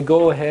I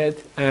go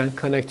ahead and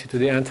connect it to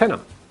the antenna.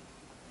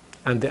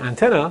 And the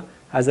antenna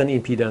has an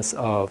impedance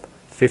of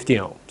 50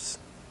 ohms.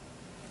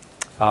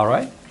 All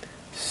right.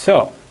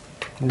 So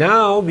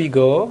now we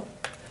go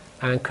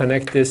and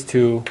connect this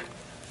to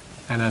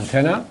an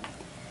antenna.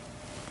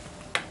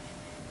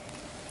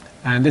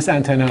 And this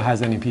antenna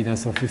has an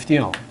impedance of 50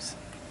 ohms.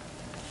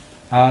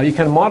 You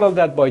can model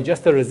that by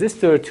just a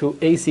resistor to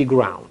AC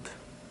ground.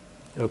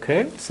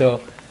 Okay, so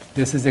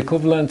this is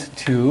equivalent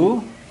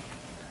to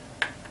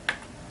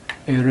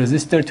a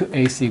resistor to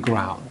AC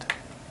ground.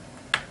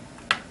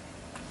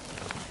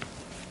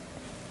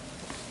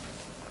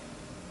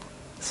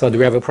 So do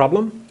we have a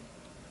problem?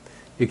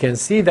 You can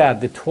see that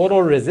the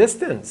total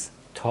resistance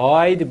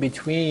tied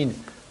between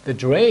the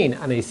drain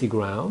and AC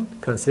ground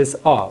consists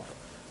of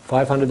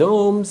 500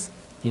 ohms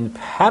in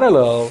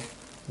parallel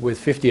with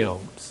 50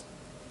 ohms.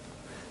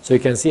 So you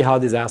can see how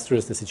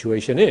disastrous the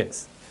situation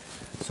is.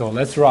 So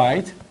let's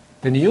write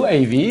the new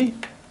AV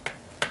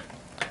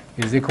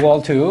is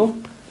equal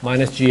to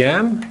minus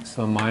GM,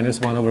 so minus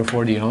 1 over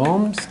 40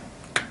 ohms,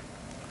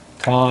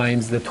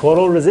 times the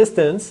total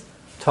resistance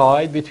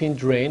tied between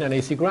drain and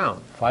AC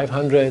ground,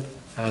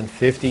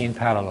 550 in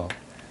parallel.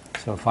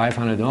 So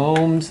 500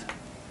 ohms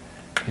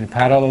in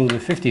parallel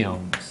with 50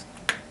 ohms.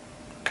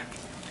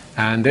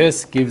 And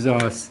this gives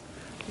us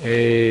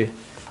a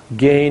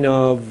gain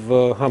of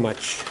how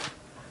much?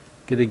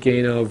 Get a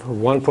gain of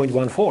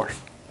 1.14.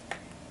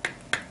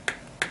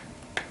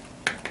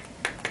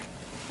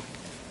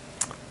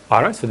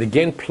 All right, so the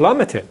gain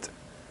plummeted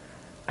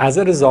as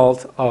a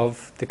result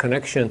of the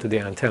connection to the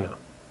antenna.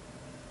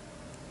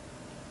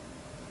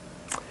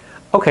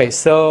 Okay,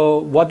 so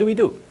what do we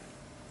do?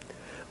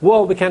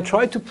 Well, we can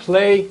try to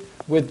play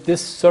with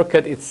this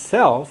circuit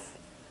itself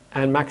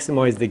and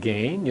maximize the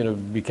gain. You know,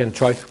 we can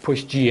try to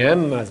push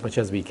GM as much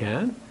as we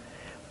can.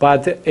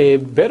 But a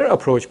better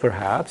approach,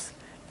 perhaps,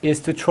 is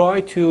to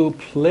try to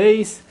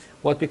place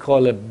what we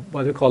call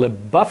a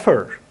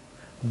buffer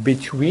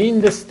between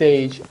the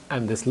stage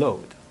and this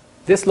load.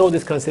 This load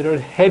is considered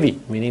heavy,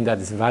 meaning that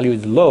its value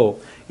is low.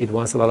 It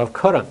wants a lot of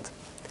current.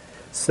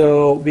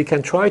 So we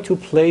can try to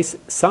place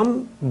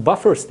some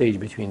buffer stage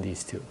between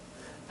these two.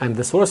 And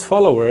the source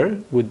follower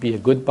would be a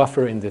good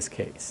buffer in this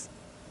case.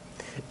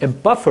 A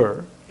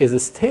buffer is a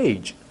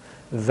stage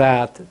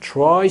that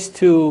tries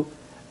to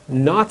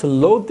not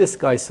load this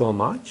guy so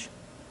much,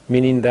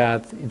 meaning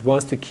that it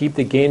wants to keep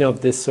the gain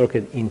of this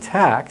circuit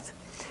intact,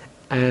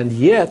 and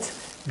yet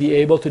be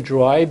able to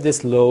drive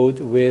this load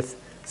with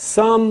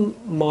some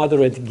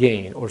moderate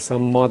gain or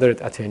some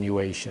moderate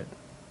attenuation.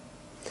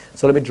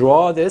 So let me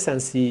draw this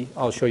and see,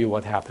 I'll show you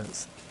what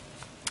happens.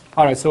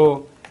 All right,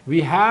 so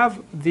we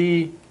have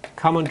the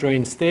common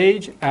drain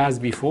stage as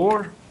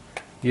before.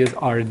 Here's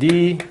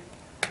RD,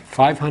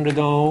 500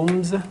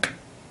 ohms,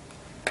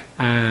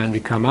 and we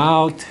come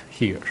out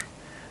here.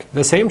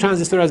 The same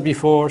transistor as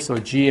before, so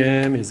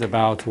GM is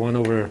about 1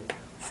 over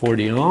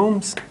 40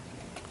 ohms.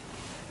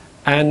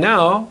 And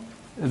now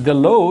the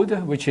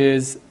load, which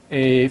is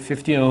a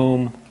 50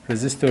 ohm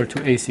resistor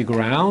to AC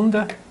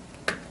ground,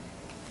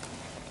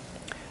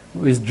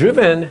 is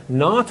driven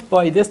not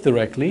by this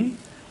directly,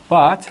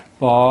 but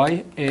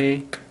by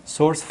a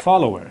source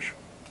follower.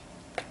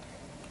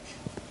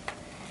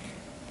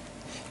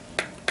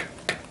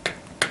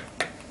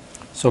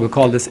 So we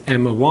call this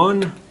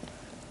M1,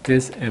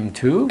 this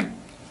M2,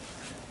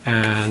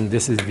 and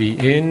this is V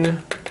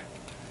in,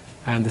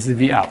 and this is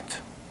V out.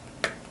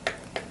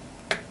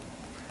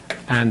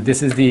 And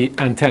this is the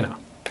antenna.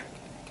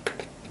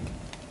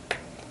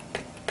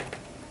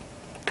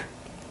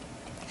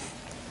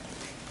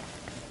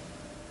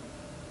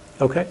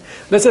 Okay,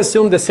 let's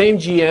assume the same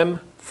GM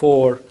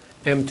for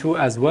M2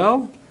 as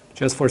well,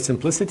 just for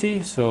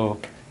simplicity. So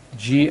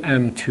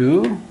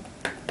GM2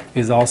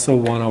 is also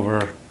 1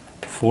 over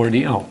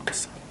 40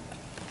 ohms.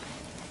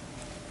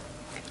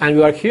 And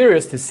we are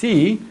curious to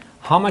see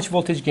how much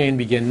voltage gain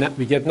we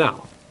get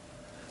now.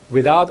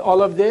 Without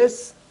all of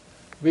this,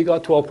 we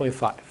got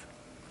 12.5.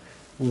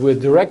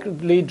 With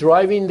directly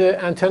driving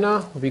the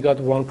antenna, we got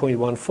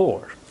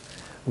 1.14.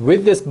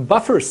 With this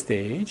buffer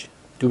stage,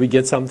 do we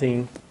get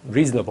something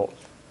reasonable?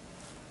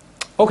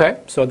 Okay,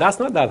 so that's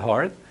not that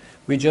hard.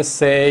 We just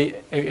say,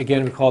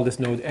 again, we call this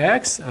node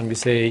X, and we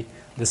say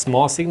the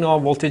small signal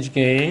voltage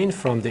gain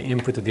from the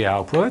input to the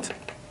output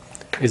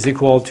is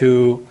equal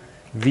to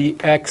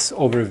Vx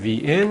over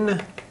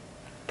Vin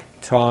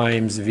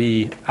times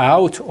V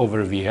out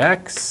over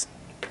Vx.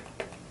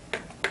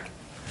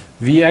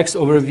 Vx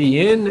over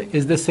Vin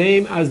is the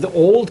same as the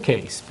old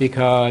case,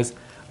 because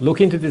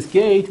looking to this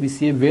gate, we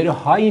see a very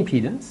high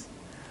impedance.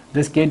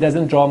 This gate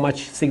doesn't draw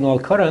much signal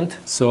current,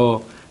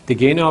 so the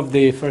gain of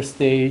the first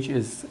stage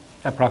is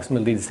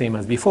approximately the same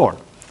as before.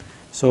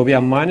 So we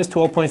have minus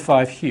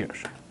 12.5 here.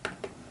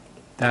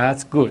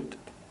 That's good.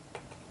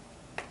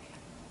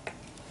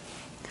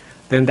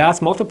 Then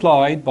that's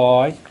multiplied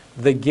by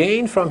the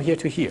gain from here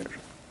to here.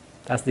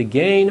 That's the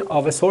gain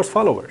of a source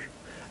follower.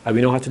 And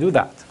we know how to do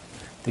that.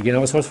 The gain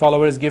of a source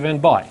follower is given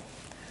by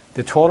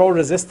the total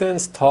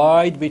resistance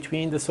tied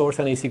between the source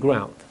and AC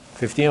ground,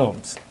 50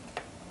 ohms,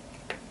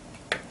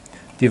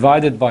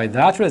 divided by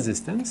that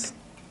resistance,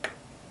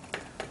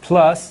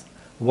 plus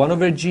 1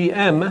 over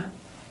Gm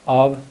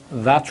of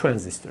that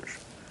transistor,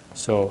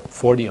 so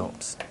 40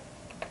 ohms.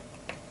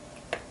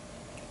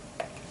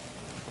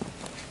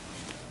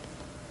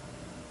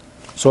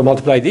 So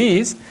multiply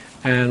these,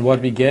 and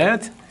what we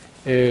get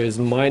is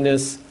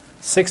minus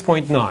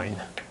 6.9.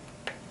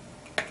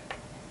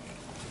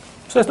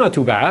 So it's not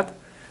too bad.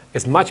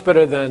 It's much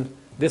better than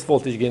this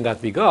voltage gain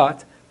that we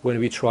got when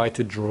we try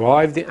to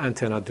drive the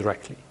antenna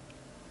directly.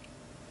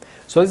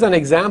 So this is an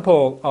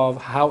example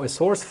of how a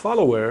source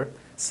follower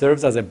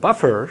serves as a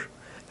buffer,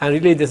 and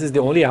really this is the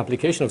only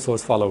application of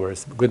source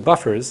followers, good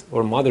buffers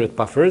or moderate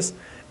buffers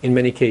in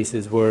many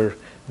cases where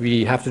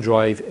we have to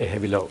drive a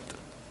heavy load.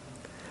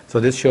 So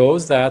this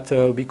shows that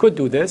we could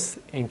do this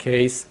in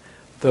case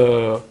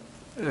the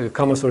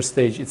common source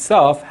stage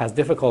itself has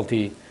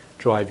difficulty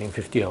driving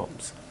 50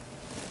 ohms.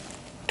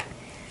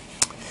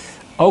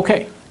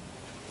 Okay,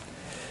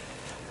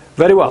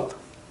 very well.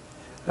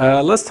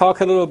 Let's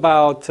talk a little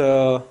about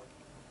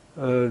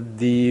let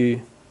me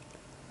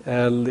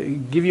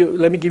give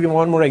you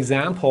one more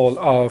example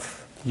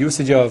of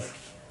usage of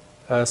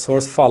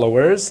source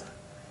followers,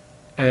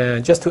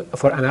 and just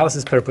for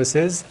analysis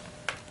purposes,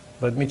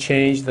 let me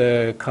change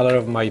the color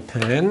of my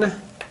pen.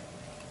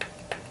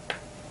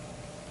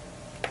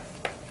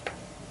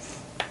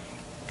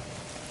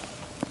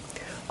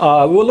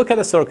 We'll look at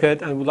a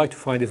circuit and we'd like to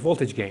find its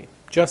voltage gain,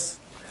 just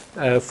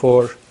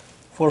for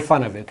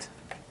fun of it.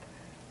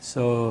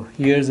 So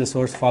here's a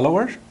source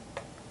follower,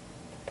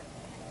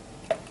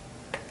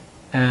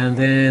 and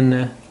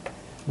then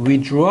we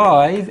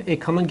drive a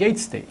common gate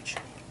stage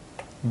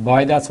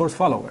by that source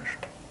follower.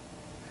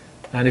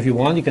 And if you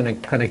want, you can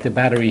connect a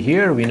battery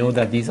here. We know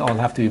that these all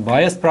have to be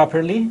biased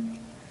properly.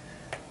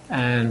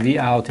 And V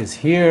out is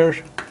here.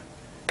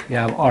 We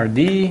have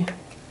RD,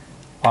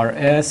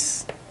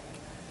 RS,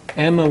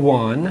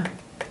 M1,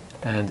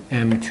 and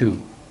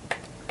M2.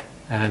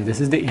 And this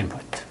is the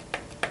input.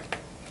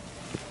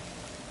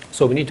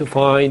 So we need to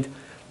find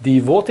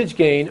the voltage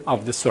gain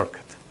of the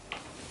circuit.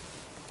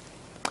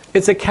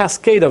 It's a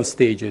cascade of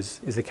stages.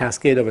 It's a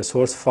cascade of a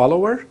source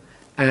follower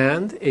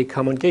and a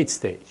common gate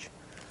stage.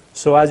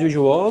 So as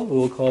usual, we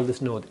will call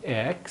this node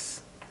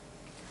X,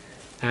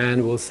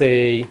 and we'll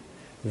say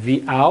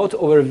V out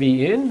over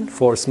V in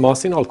for small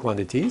signal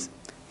quantities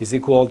is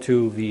equal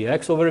to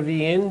Vx over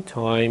V in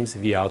times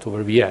V out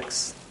over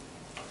Vx.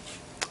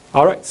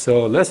 All right,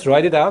 so let's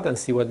write it out and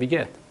see what we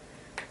get.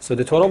 So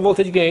the total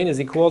voltage gain is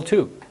equal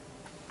to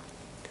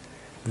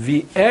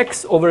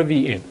Vx over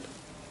V in.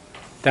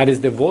 That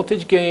is the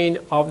voltage gain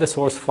of the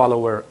source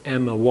follower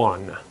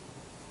M1.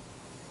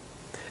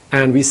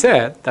 And we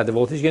said that the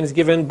voltage gain is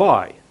given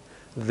by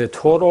the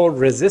total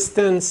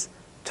resistance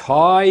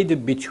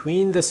tied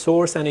between the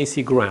source and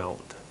AC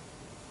ground,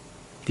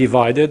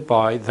 divided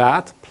by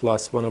that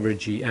plus 1 over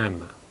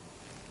Gm.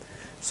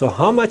 So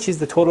how much is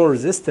the total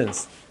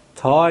resistance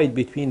tied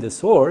between the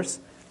source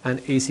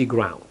and AC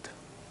ground?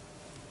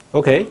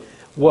 Okay,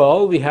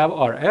 well, we have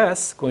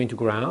RS going to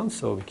ground,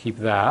 so we keep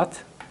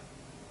that.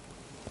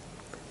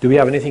 Do we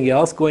have anything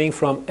else going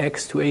from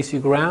X to AC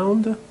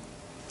ground?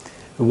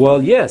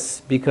 Well,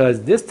 yes,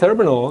 because this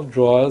terminal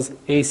draws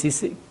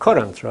AC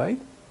current, right?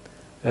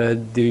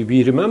 Do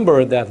we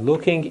remember that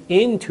looking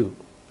into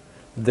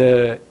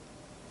the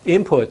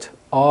input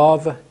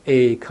of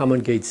a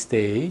common gate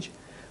stage,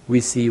 we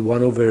see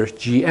 1 over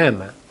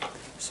Gm.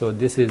 So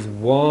this is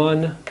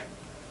 1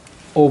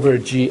 over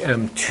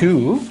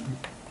Gm2,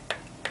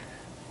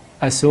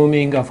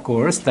 assuming, of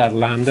course, that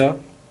lambda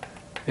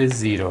is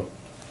 0.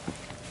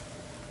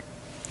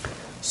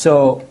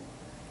 So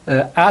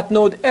at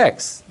node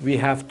X, we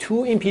have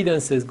two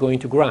impedances going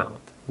to ground.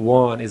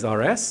 One is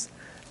RS,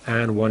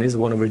 and one is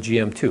 1 over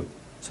GM2.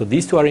 So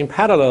these two are in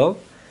parallel.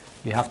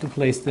 You have to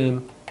place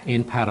them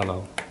in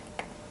parallel.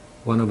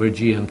 1 over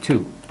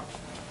GM2.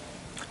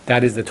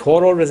 That is the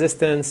total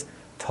resistance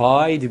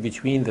tied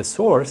between the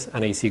source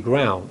and AC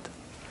ground.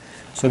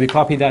 So we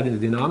copy that in the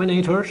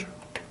denominator,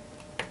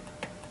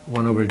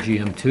 1 over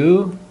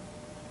GM2,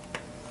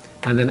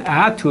 and then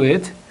add to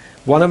it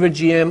 1 over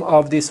GM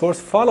of the source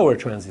follower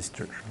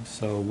transistor.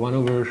 So 1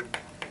 over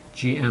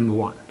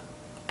GM1.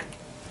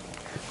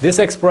 This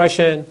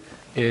expression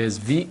is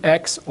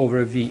Vx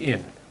over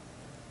Vin.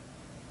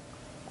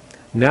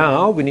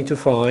 Now we need to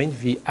find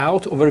V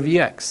out over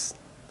Vx.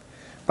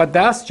 But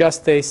that's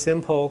just a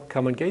simple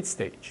common gate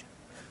stage.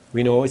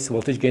 We know its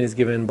voltage gain is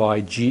given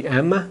by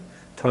Gm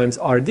times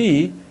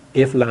Rd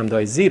if lambda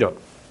is 0.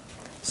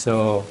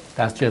 So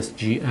that's just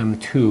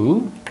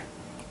Gm2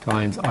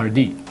 times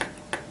Rd.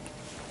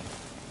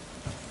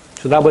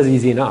 So that was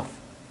easy enough.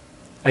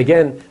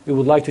 Again, we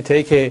would like to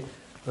take a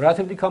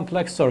relatively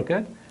complex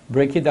circuit,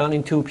 break it down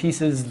into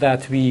pieces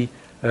that we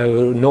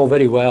know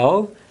very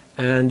well,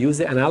 and use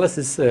the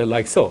analysis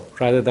like so,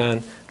 rather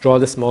than draw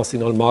the small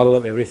signal model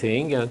of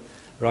everything and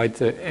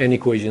write n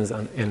equations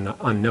and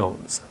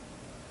unknowns.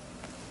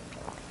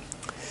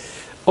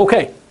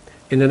 Okay,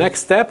 in the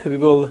next step, we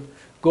will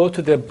go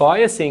to the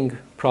biasing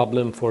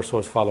problem for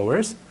source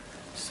followers.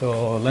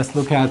 So let's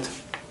look at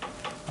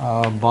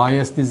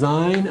bias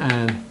design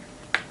and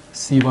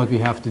see what we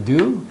have to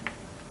do.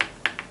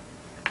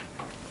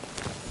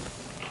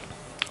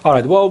 All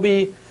right, well,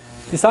 we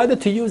decided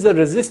to use a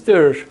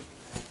resistor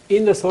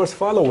in the source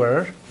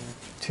follower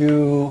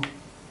to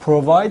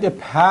provide a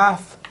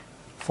path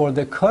for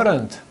the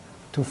current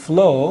to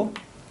flow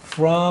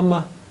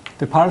from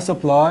the power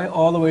supply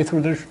all the way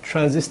through the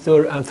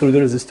transistor and through the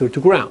resistor to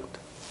ground.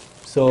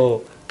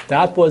 So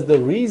that was the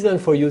reason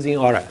for using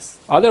RS.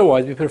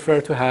 Otherwise, we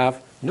prefer to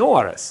have no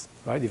RS,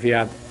 right? If we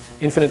had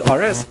infinite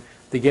RS,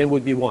 the gain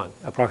would be 1,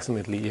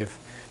 approximately, if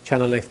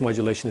channel length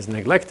modulation is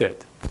neglected.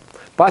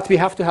 But we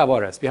have to have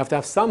RS. We have to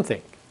have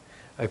something.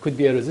 It could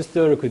be a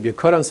resistor, it could be a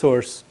current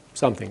source,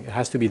 something. It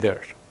has to be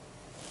there.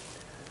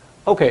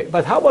 Okay,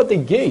 but how about the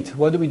gate?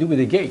 What do we do with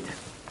the gate?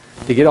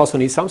 The gate also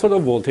needs some sort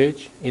of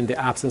voltage in the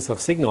absence of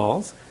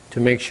signals to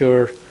make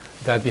sure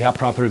that we have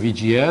proper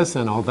VGS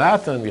and all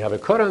that, and we have a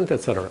current,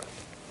 etc.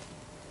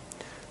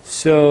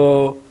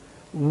 So,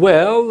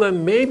 well,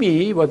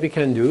 maybe what we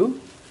can do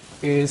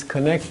is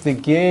connect the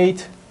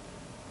gate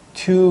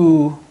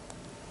to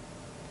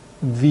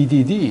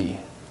VDD.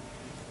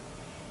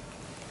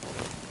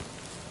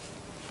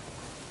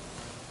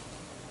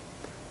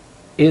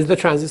 Is the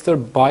transistor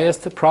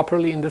biased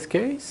properly in this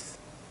case?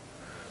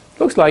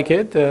 Looks like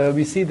it.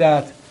 We see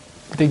that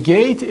the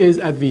gate is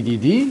at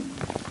VDD,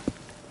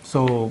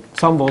 so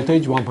some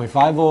voltage,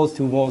 1.5 volts,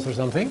 2 volts or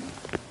something.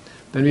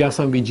 Then we have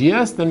some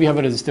VGS, then we have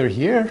a resistor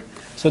here.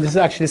 So this is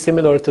actually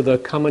similar to the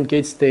common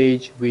gate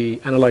stage we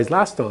analyzed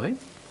last time.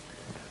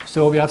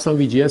 So we have some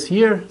VGS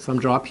here, some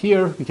drop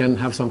here, we can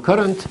have some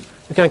current,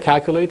 we can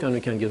calculate and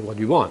we can get what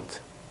we want.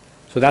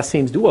 So that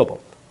seems doable.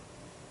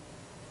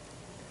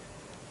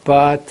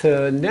 But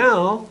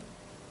now,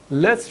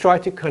 let's try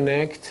to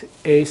connect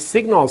a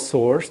signal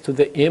source to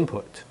the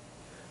input.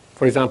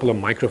 For example, a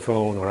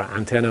microphone or an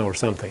antenna or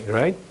something,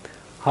 right?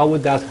 How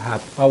would that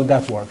happen? How would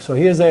that work? So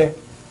here's a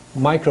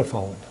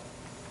microphone.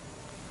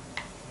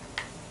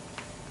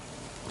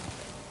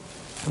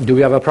 Do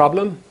we have a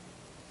problem?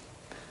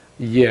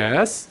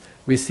 Yes.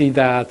 We see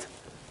that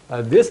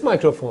this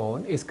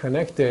microphone is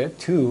connected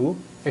to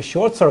a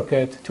short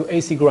circuit to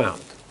AC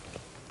ground.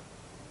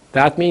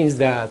 That means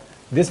that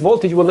this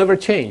voltage will never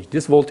change.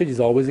 This voltage is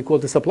always equal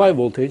to supply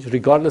voltage,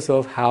 regardless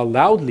of how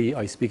loudly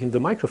I speak into the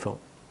microphone.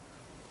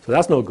 So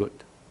that's no good.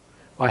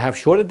 I have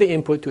shorted the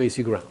input to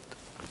AC ground.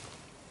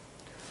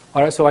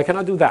 All right, so I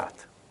cannot do that.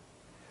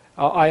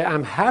 I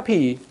am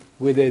happy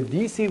with a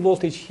DC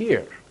voltage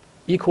here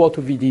equal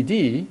to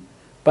VDD,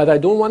 but I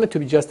don't want it to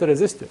be just a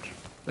resistor,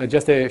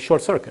 just a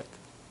short circuit.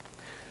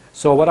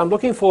 So what I'm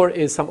looking for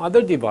is some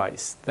other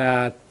device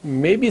that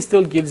maybe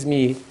still gives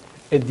me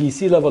a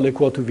DC level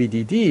equal to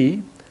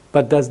VDD,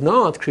 but does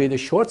not create a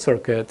short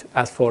circuit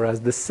as far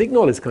as the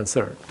signal is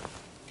concerned.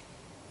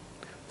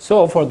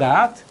 So for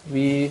that,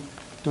 we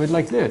do it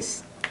like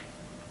this.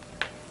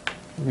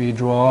 We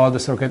draw the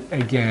circuit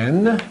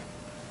again,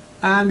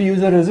 and we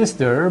use a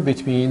resistor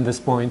between this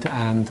point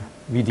and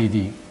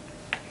VDD.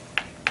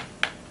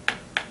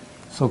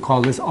 So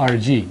call this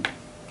RG.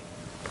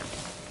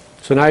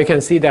 So now you can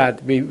see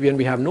that when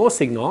we have no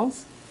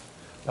signals,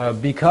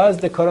 because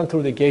the current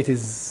through the gate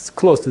is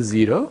close to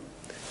 0,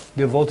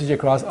 the voltage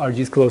across RG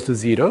is close to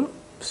 0,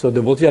 so the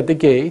voltage at the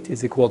gate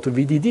is equal to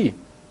VDD.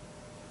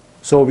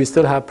 So we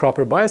still have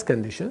proper bias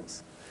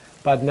conditions,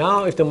 but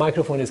now if the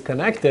microphone is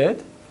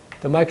connected,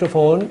 the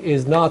microphone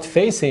is not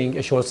facing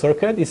a short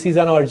circuit, it sees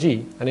an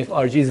RG, and if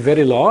RG is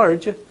very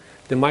large,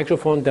 the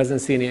microphone doesn't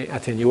see any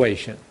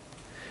attenuation.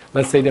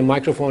 Let's say the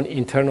microphone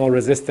internal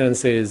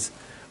resistance is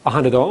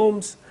 100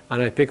 ohms,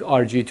 and I pick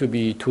RG to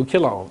be 2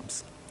 kilo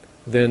ohms.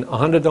 Then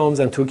 100 ohms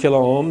and 2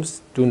 kilo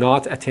ohms do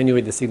not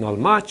attenuate the signal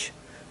much,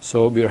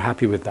 so we're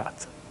happy with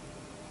that.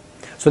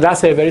 So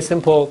that's a very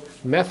simple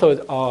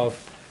method of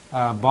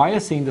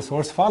biasing the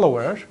source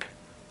follower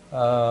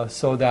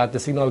so that the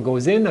signal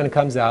goes in and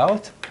comes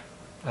out,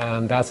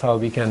 and that's how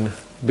we can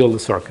build a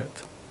circuit.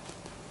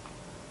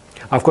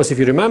 Of course, if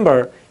you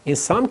remember, in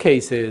some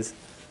cases,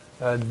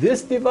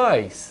 this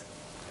device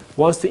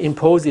wants to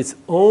impose its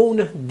own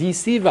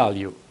DC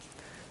value.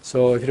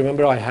 So if you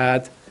remember, I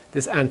had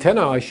this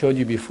antenna I showed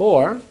you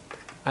before,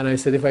 and I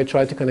said if I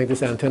try to connect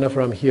this antenna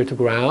from here to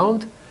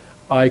ground,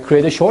 I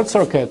create a short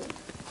circuit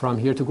from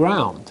here to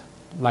ground,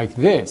 like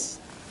this.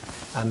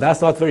 And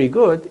that's not very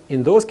good.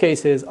 In those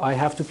cases, I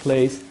have to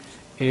place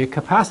a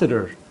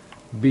capacitor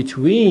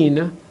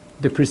between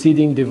the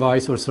preceding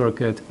device or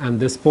circuit and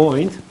this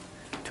point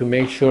to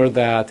make sure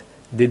that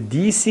the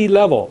DC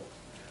level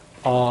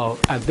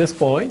at this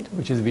point,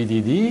 which is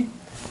VDD,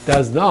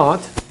 does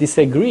not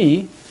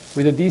disagree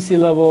with the DC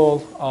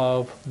level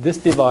of this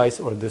device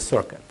or this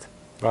circuit,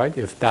 right?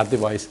 If that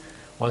device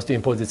wants to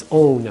impose its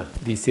own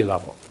DC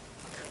level.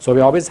 So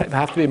we always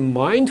have to be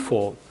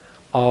mindful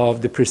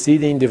of the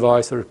preceding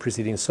device or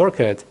preceding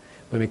circuit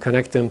when we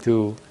connect them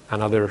to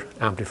another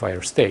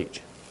amplifier stage.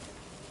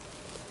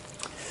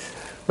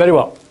 Very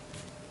well.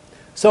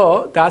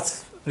 So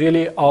that's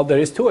really all there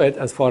is to it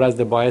as far as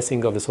the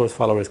biasing of the source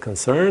follower is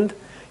concerned.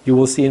 You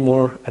will see in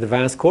more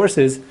advanced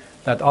courses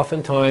that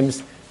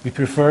oftentimes we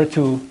prefer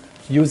to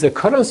use a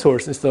current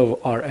source instead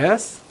of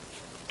RS.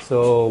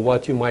 So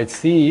what you might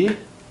see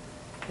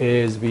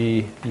is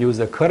we use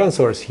a current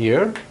source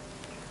here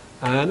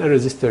and a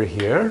resistor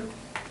here,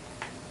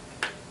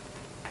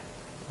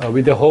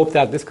 with the hope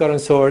that this current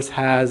source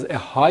has a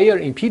higher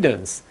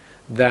impedance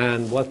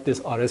than what this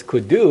RS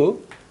could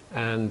do,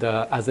 and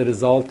as a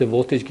result the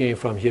voltage gain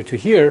from here to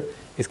here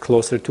is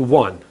closer to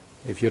 1.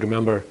 If you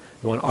remember,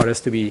 you want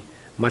RS to be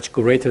much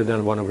greater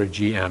than 1 over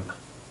GM.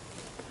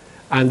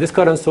 And this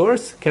current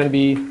source can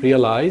be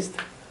realized,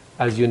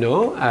 as you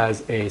know,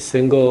 as a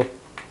single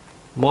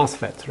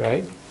MOSFET,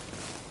 right?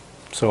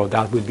 So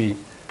that would be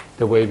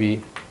the way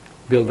we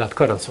build that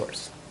current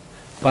source.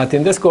 But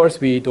in this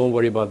course, we don't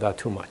worry about that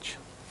too much.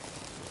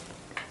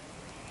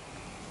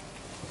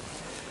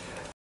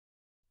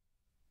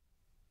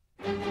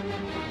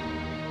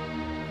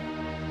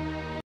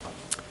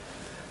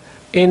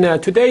 In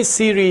today's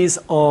series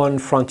on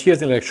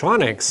Frontiers in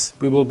Electronics,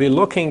 we will be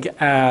looking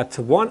at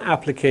one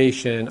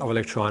application of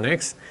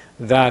electronics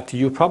that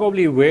you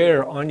probably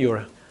wear on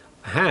your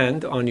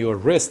hand, on your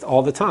wrist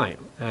all the time,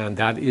 and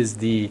that is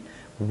the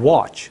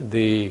watch,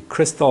 the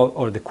crystal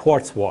or the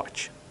quartz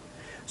watch.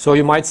 So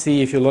you might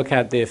see, if you look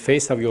at the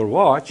face of your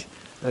watch,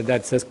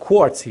 that says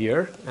quartz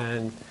here,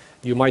 and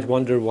you might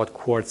wonder what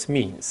quartz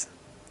means.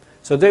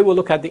 So they will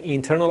look at the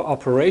internal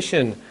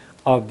operation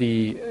of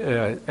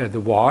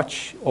the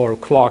watch or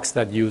clocks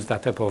that use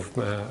that type of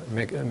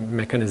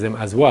mechanism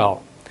as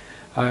well.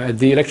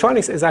 The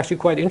electronics is actually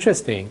quite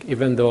interesting,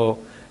 even though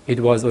it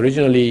was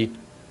originally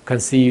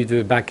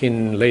conceived back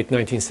in late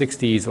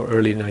 1960s or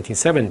early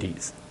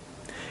 1970s.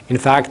 In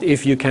fact,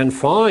 if you can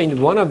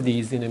find one of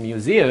these in a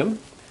museum,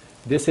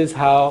 this is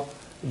how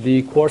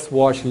the quartz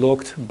watch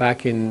looked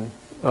back in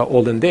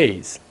olden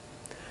days.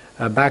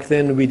 Back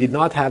then, we did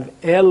not have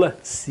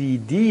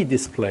LCD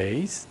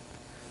displays,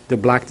 the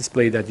black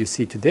display that you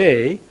see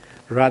today.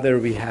 Rather,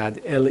 we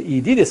had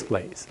LED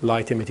displays,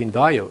 light-emitting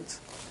diodes.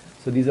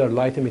 So these are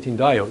light-emitting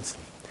diodes.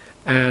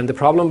 And the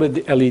problem with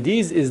the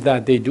LEDs is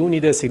that they do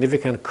need a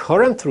significant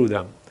current through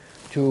them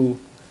to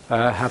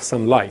have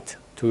some light,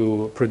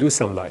 to produce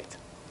some light.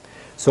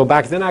 So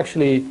back then,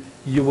 actually,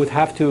 you would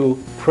have to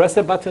press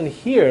a button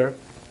here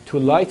to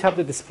light up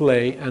the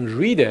display and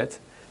read it,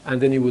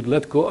 and then you would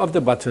let go of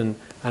the button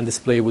and the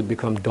display would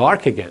become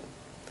dark again.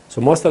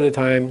 So most of the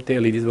time, the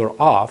LEDs were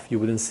off. You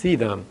wouldn't see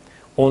them.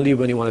 Only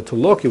when you wanted to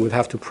look, you would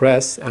have to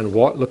press and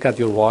look at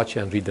your watch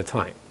and read the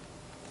time.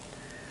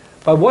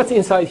 But what's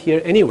inside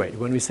here anyway?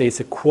 When we say it's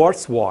a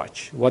quartz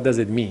watch, what does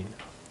it mean?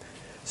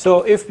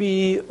 So if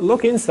we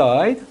look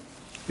inside,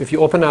 if you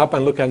open up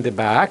and look at the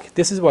back,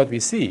 this is what we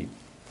see.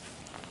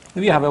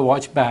 We have a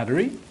watch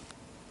battery.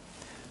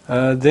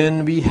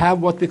 Then we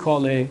have what we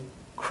call a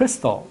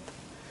crystal.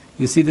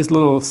 You see this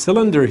little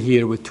cylinder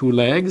here with 2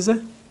 legs,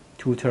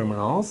 2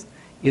 terminals.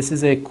 This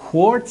is a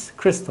quartz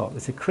crystal.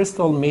 It's a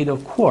crystal made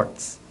of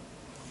quartz.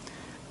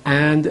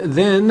 And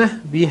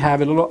then we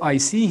have a little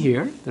IC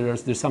here.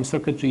 There's some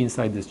circuitry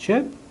inside this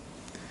chip.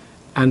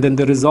 And then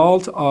the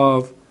result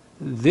of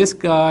this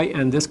guy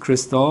and this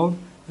crystal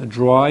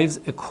drives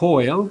a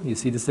coil. You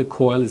see this is a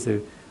coil. It's a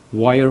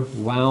wire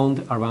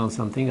wound around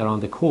something, around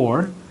the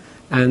core.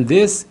 And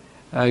this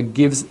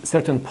gives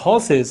certain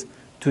pulses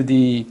to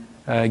the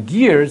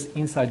gears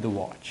inside the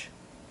watch.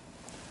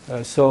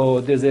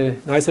 So there's a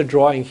nicer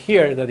drawing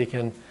here that you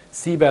can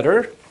see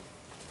better.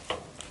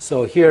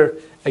 So here,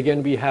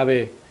 again, we have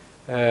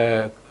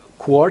a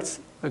quartz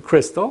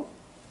crystal.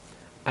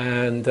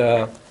 And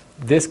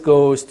this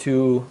goes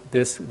to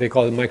this, they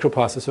call it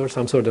microprocessor,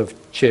 some sort of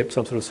chip,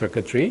 some sort of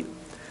circuitry.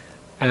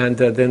 And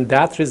then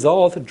that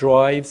result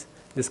drives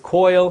this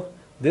coil.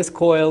 This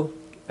coil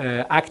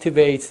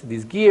activates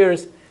these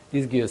gears,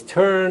 these gears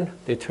turn.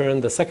 They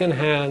turn the second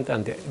hand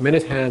and the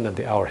minute hand and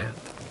the hour hand.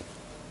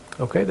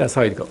 Okay, that's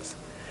how it goes.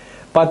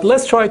 But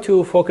let's try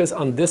to focus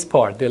on this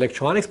part, the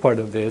electronics part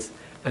of this,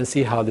 and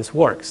see how this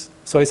works.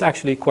 So it's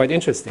actually quite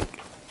interesting.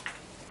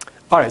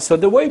 All right, so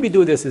the way we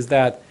do this is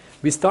that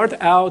we start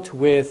out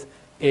with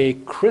a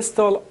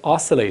crystal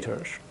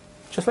oscillator,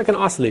 just like an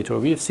oscillator.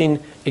 We've seen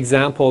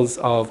examples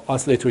of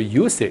oscillator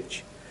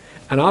usage.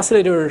 An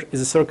oscillator is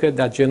a circuit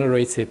that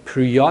generates a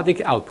periodic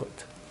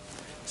output.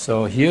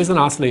 So here's an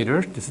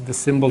oscillator. This is the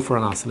symbol for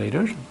an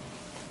oscillator.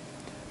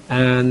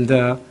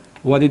 And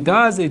what it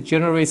does, it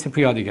generates a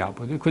periodic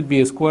output. It could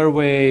be a square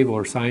wave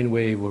or sine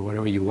wave or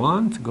whatever you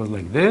want. It goes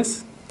like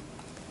this.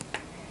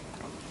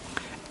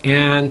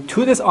 And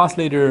to this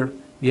oscillator,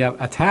 we have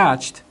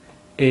attached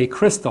a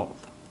crystal.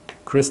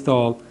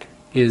 Crystal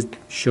is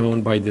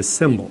shown by this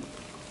symbol.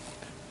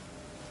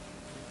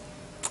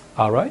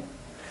 All right.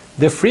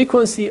 The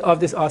frequency of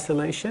this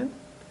oscillation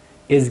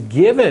is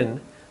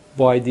given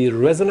by the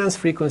resonance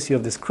frequency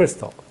of this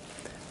crystal.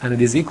 And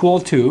it is equal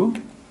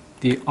to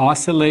the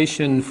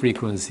oscillation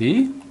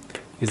frequency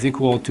is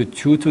equal to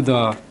 2 to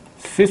the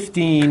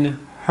 15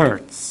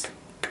 hertz.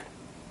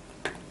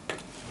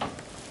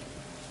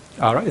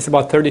 All right, it's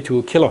about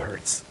 32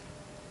 kilohertz.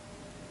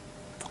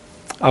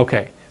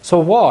 Okay, so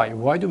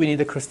why do we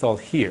need a crystal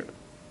here?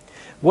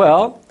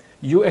 Well,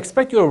 you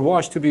expect your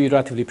watch to be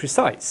relatively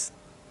precise.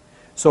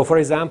 So for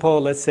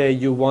example, let's say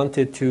you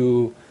wanted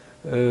to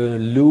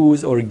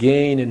lose or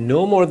gain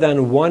no more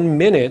than 1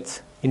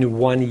 minute in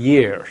 1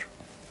 year.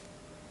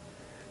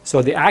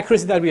 So the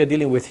accuracy that we are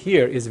dealing with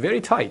here is very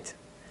tight.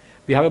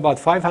 We have about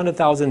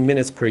 500,000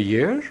 minutes per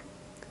year.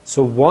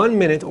 So 1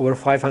 minute over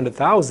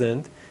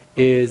 500,000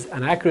 is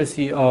an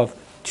accuracy of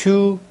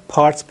 2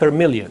 parts per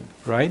million,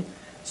 right?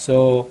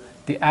 So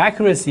the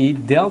accuracy,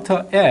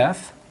 delta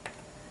F,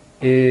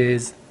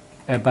 is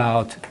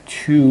about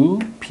 2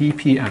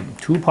 ppm,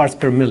 2 parts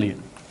per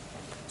million.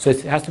 So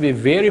it has to be a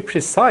very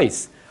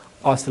precise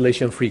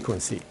oscillation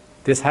frequency.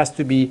 This has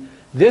to be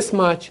this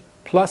much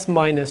plus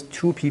minus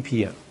 2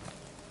 ppm,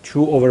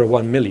 2 over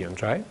 1 million,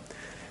 right?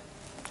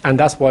 And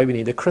that's why we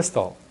need a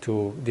crystal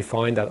to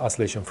define that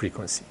oscillation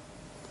frequency.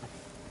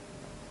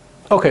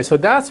 Okay, so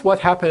that's what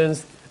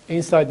happens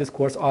inside this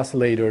quartz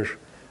oscillator.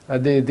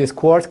 This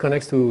quartz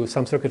connects to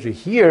some circuitry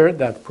here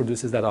that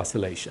produces that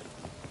oscillation.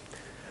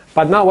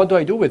 But now what do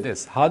I do with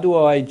this? How do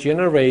I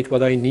generate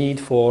what I need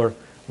for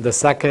the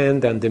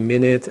second and the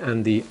minute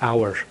and the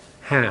hour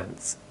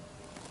hands?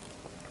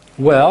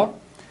 Well,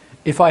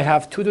 if I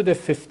have 2 to the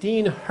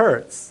 15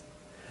 hertz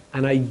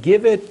and I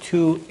give it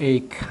to a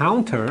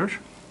counter,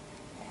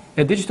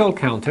 a digital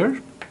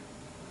counter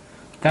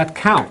that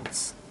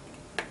counts.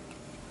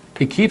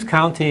 It keeps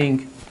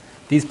counting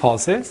these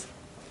pulses,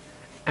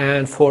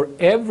 and for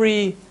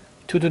every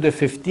 2 to the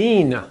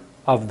 15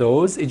 of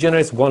those, it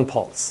generates 1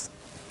 pulse.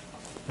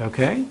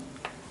 Okay?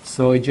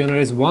 So it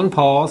generates 1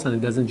 pulse, and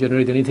it doesn't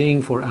generate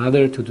anything for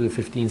another 2 to the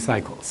 15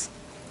 cycles.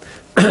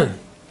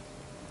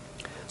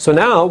 So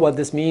now what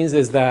this means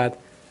is that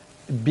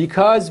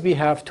because we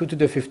have 2 to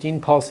the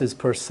 15 pulses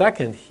per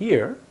second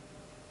here,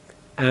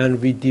 and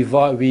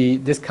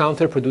this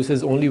counter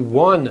produces only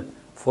 1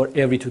 for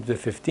every 2 to the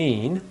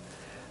 15,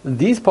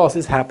 these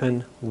pulses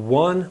happen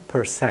 1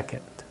 per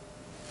second.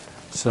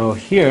 So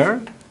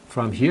here,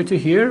 from here to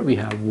here, we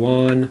have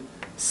 1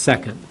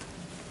 second.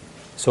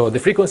 So the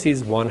frequency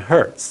is 1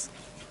 hertz.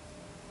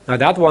 Now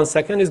that 1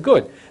 second is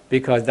good,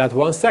 because that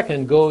 1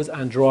 second goes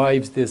and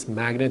drives this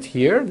magnet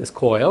here, this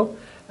coil,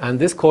 and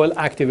this coil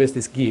activates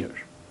this gear.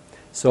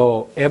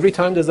 So every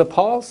time there's a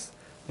pulse,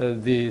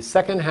 the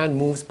second hand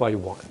moves by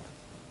 1.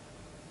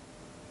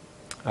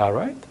 All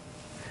right?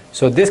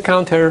 So this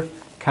counter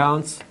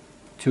counts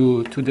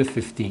to the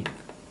 15.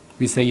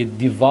 We say it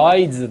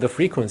divides the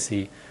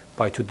frequency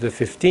by 2 to the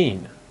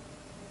 15.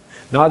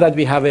 Now that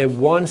we have a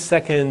 1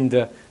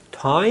 second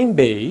time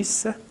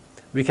base,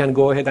 we can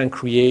go ahead and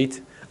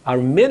create our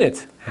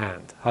minute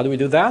hand. How do we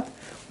do that?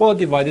 Well,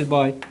 divided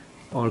by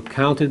or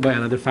counted by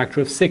another factor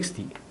of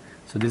 60.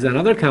 So this is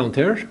another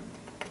counter,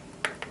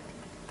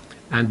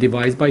 and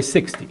divides by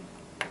 60.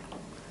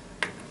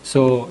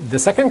 So the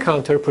second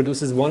counter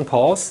produces 1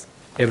 pulse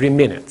every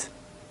minute.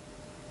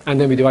 And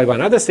then we divide by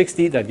another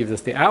 60, that gives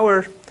us the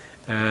hour.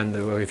 And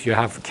if you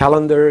have a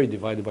calendar, you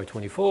divide it by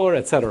 24,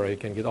 etc. You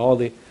can get all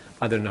the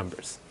other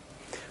numbers.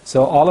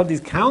 So all of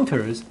these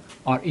counters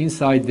are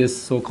inside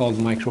this so-called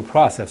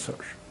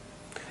microprocessor.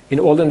 In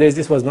olden days,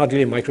 this was not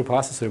really a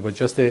microprocessor, but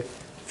just a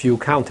few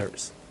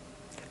counters.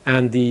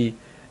 And the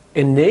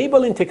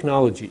enabling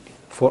technology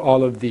for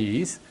all of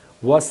these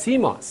was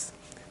CMOS.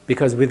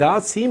 Because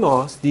without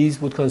CMOS,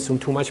 these would consume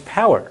too much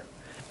power.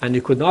 And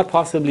you could not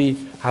possibly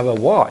have a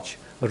watch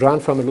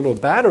run from a little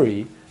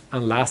battery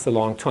and last a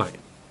long time.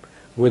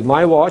 With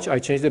my watch, I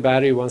change the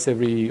battery once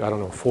every, I don't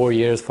know, 4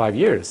 years, 5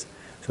 years.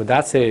 So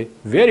that's a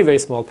very, very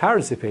small power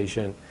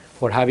dissipation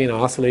for having an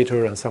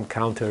oscillator and some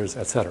counters,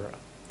 etc.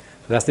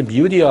 So that's the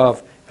beauty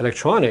of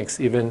electronics,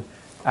 even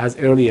as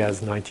early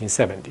as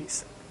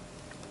 1970s.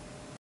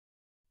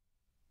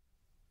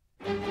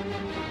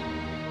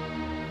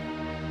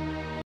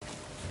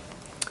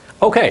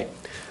 Okay,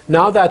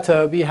 now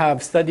that we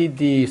have studied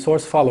the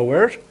source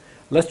follower,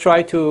 let's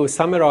try to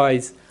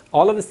summarize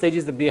all of the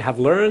stages that we have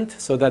learned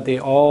so that they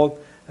all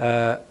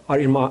are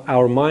in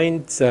our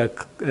minds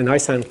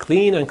nice and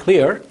clean and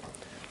clear.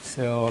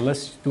 So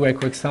let's do a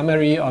quick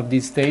summary of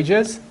these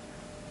stages.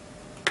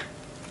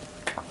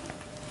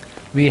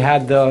 We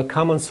had the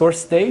common source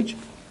stage,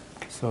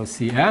 so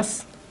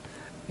CS,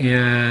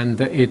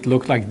 and it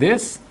looked like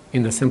this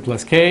in the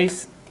simplest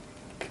case.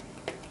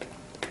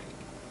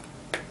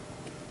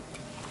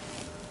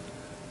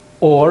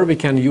 Or we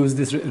can use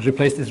this,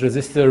 replace this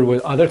resistor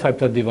with other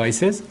types of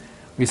devices.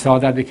 We saw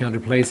that we can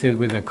replace it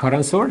with a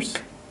current source,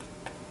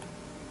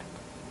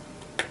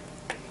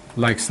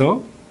 like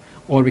so.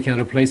 Or we can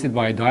replace it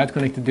by a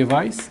diode-connected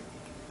device,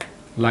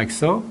 like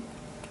so.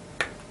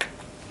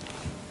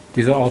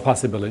 These are all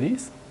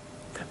possibilities.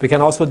 We can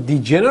also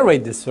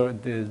degenerate this,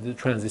 the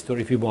transistor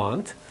if you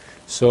want.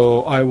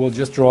 So I will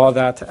just draw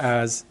that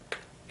as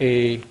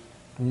a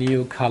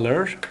new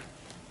color.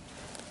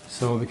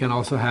 So we can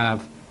also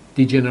have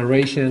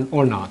degeneration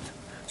or not.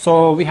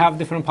 So we have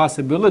different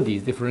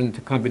possibilities,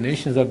 different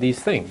combinations of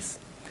these things.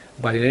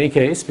 But in any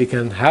case, we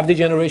can have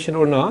degeneration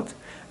or not,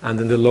 and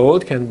then the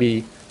load can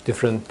be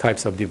different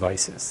types of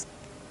devices.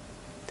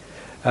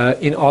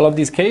 In all of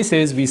these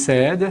cases, we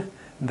said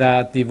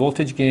that the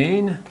voltage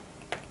gain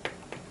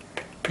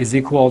is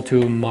equal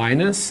to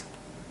minus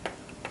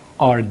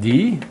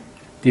RD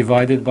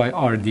divided by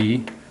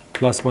RD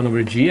plus 1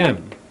 over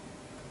GM.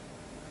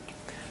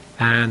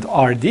 And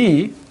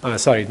RD,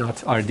 sorry,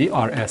 not RD,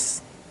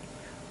 RS,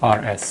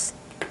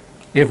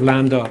 if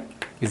lambda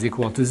is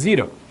equal to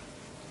 0.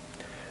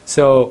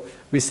 So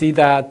we see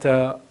that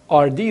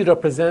RD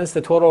represents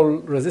the total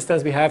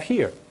resistance we have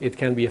here. It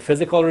can be a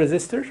physical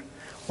resistor,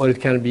 or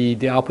it can be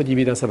the output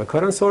impedance of a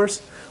current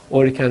source,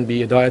 or it can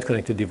be a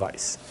diode-connected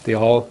device. They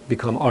all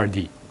become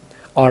RD.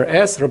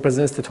 RS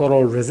represents the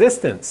total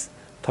resistance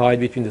tied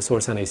between the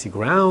source and AC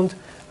ground,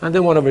 and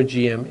then 1 over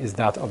GM is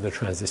that of the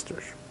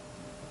transistor.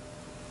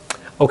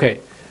 Okay,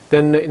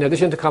 then in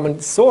addition to common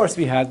source,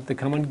 we had the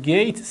common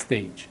gate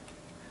stage.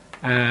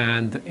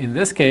 And in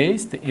this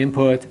case, the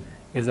input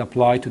is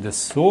applied to the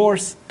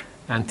source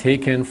and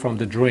taken from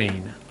the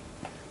drain.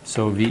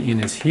 So V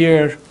in is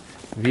here,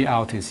 V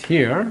out is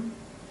here,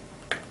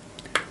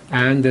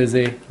 and there's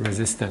a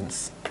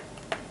resistance.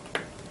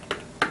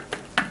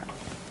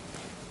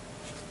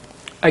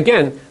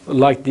 Again,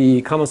 like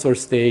the common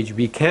source stage,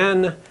 we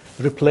can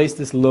replace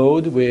this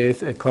load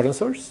with a current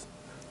source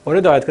or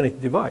a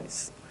diode-connected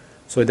device.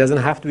 So it doesn't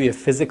have to be a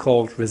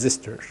physical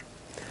resistor.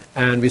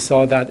 And we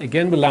saw that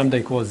again with lambda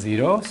equals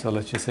 0. So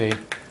let's just say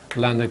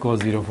lambda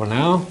equals 0 for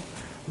now.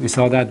 We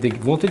saw that the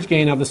voltage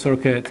gain of the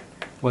circuit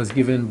was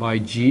given by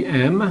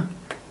GM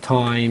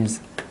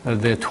times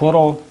the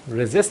total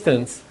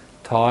resistance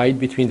tied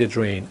between the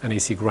drain and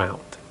AC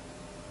ground.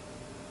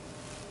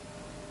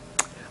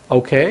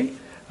 Okay.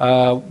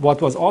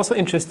 What was also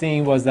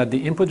interesting was that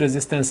the input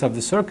resistance of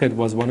the circuit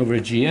was 1 over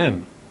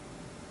GM,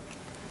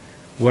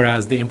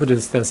 whereas the input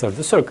resistance of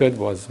the circuit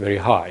was very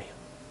high.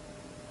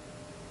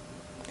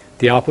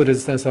 The output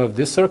resistance of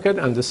this circuit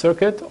and this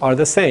circuit are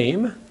the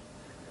same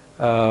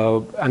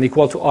and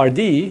equal to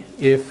RD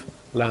if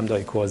lambda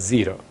equals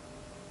 0.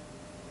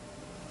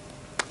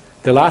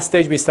 The last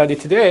stage we studied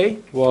today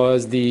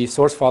was the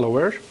source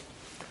follower.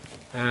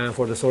 And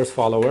for the source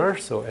follower,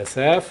 so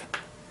SF,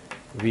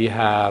 we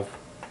have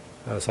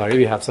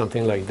we have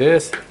something like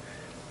this.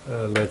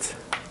 Let's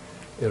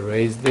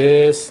erase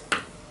this.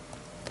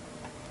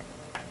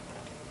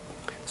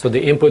 So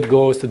the input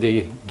goes to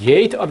the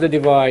gate of the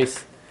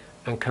device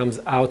and comes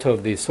out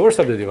of the source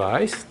of the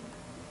device.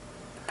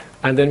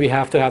 And then we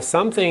have to have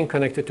something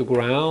connected to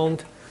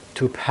ground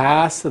to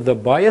pass the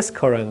bias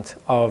current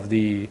of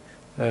the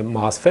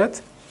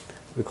MOSFET.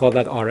 We call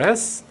that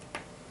RS.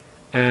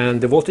 And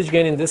the voltage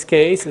gain in this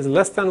case is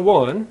less than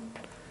 1.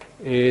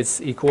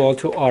 It's equal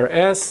to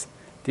RS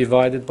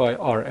divided by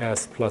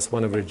RS plus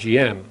 1 over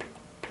GM.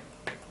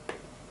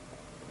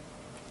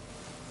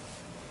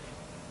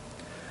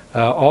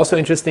 Also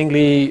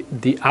interestingly,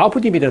 the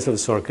output impedance of the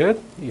circuit,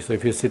 so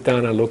if you sit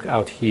down and look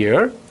out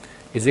here,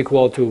 is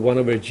equal to 1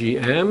 over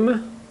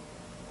GM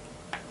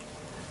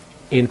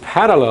in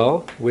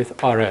parallel with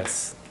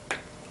RS.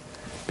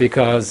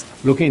 Because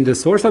looking at the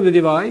source of the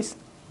device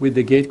with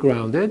the gate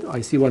grounded,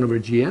 I see 1 over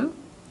GM.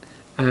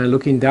 And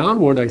looking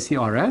downward, I see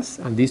RS,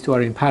 and these two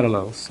are in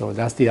parallel. So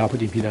that's the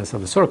output impedance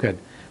of the circuit,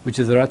 which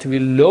is a relatively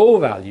low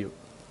value,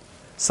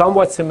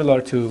 somewhat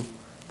similar to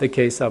the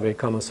case of a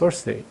common source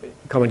stage,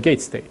 common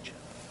gate stage.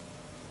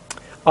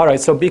 All right,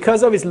 so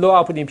because of its low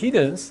output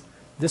impedance,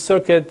 this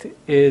circuit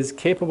is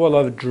capable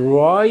of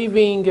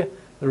driving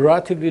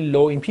relatively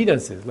low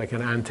impedances, like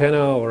an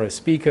antenna or a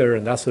speaker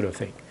and that sort of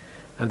thing.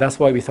 And that's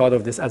why we thought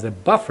of this as a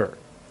buffer.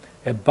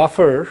 A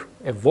buffer,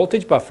 a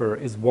voltage buffer,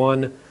 is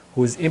one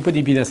whose input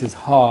impedance is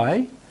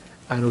high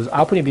and whose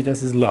output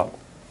impedance is low.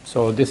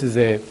 So this is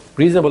a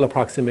reasonable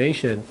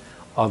approximation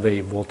of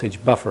a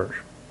voltage buffer.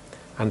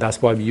 And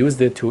that's why we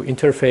used it to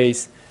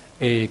interface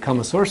a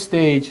common source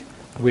stage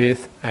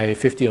with a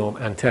 50 ohm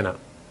antenna.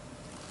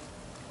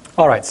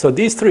 All right, so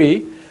these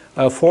three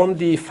form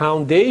the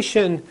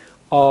foundation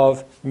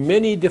of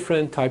many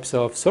different types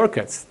of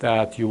circuits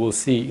that you will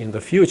see in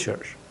the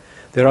future.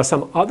 There are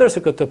some other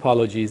circuit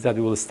topologies that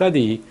we will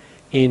study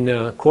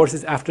in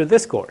courses after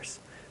this course,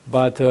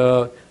 but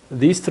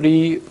these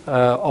three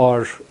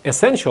are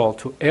essential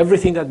to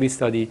everything that we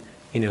study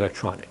in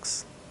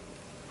electronics.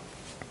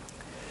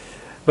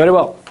 Very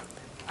well,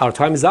 our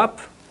time is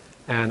up,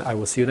 and I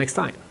will see you next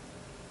time.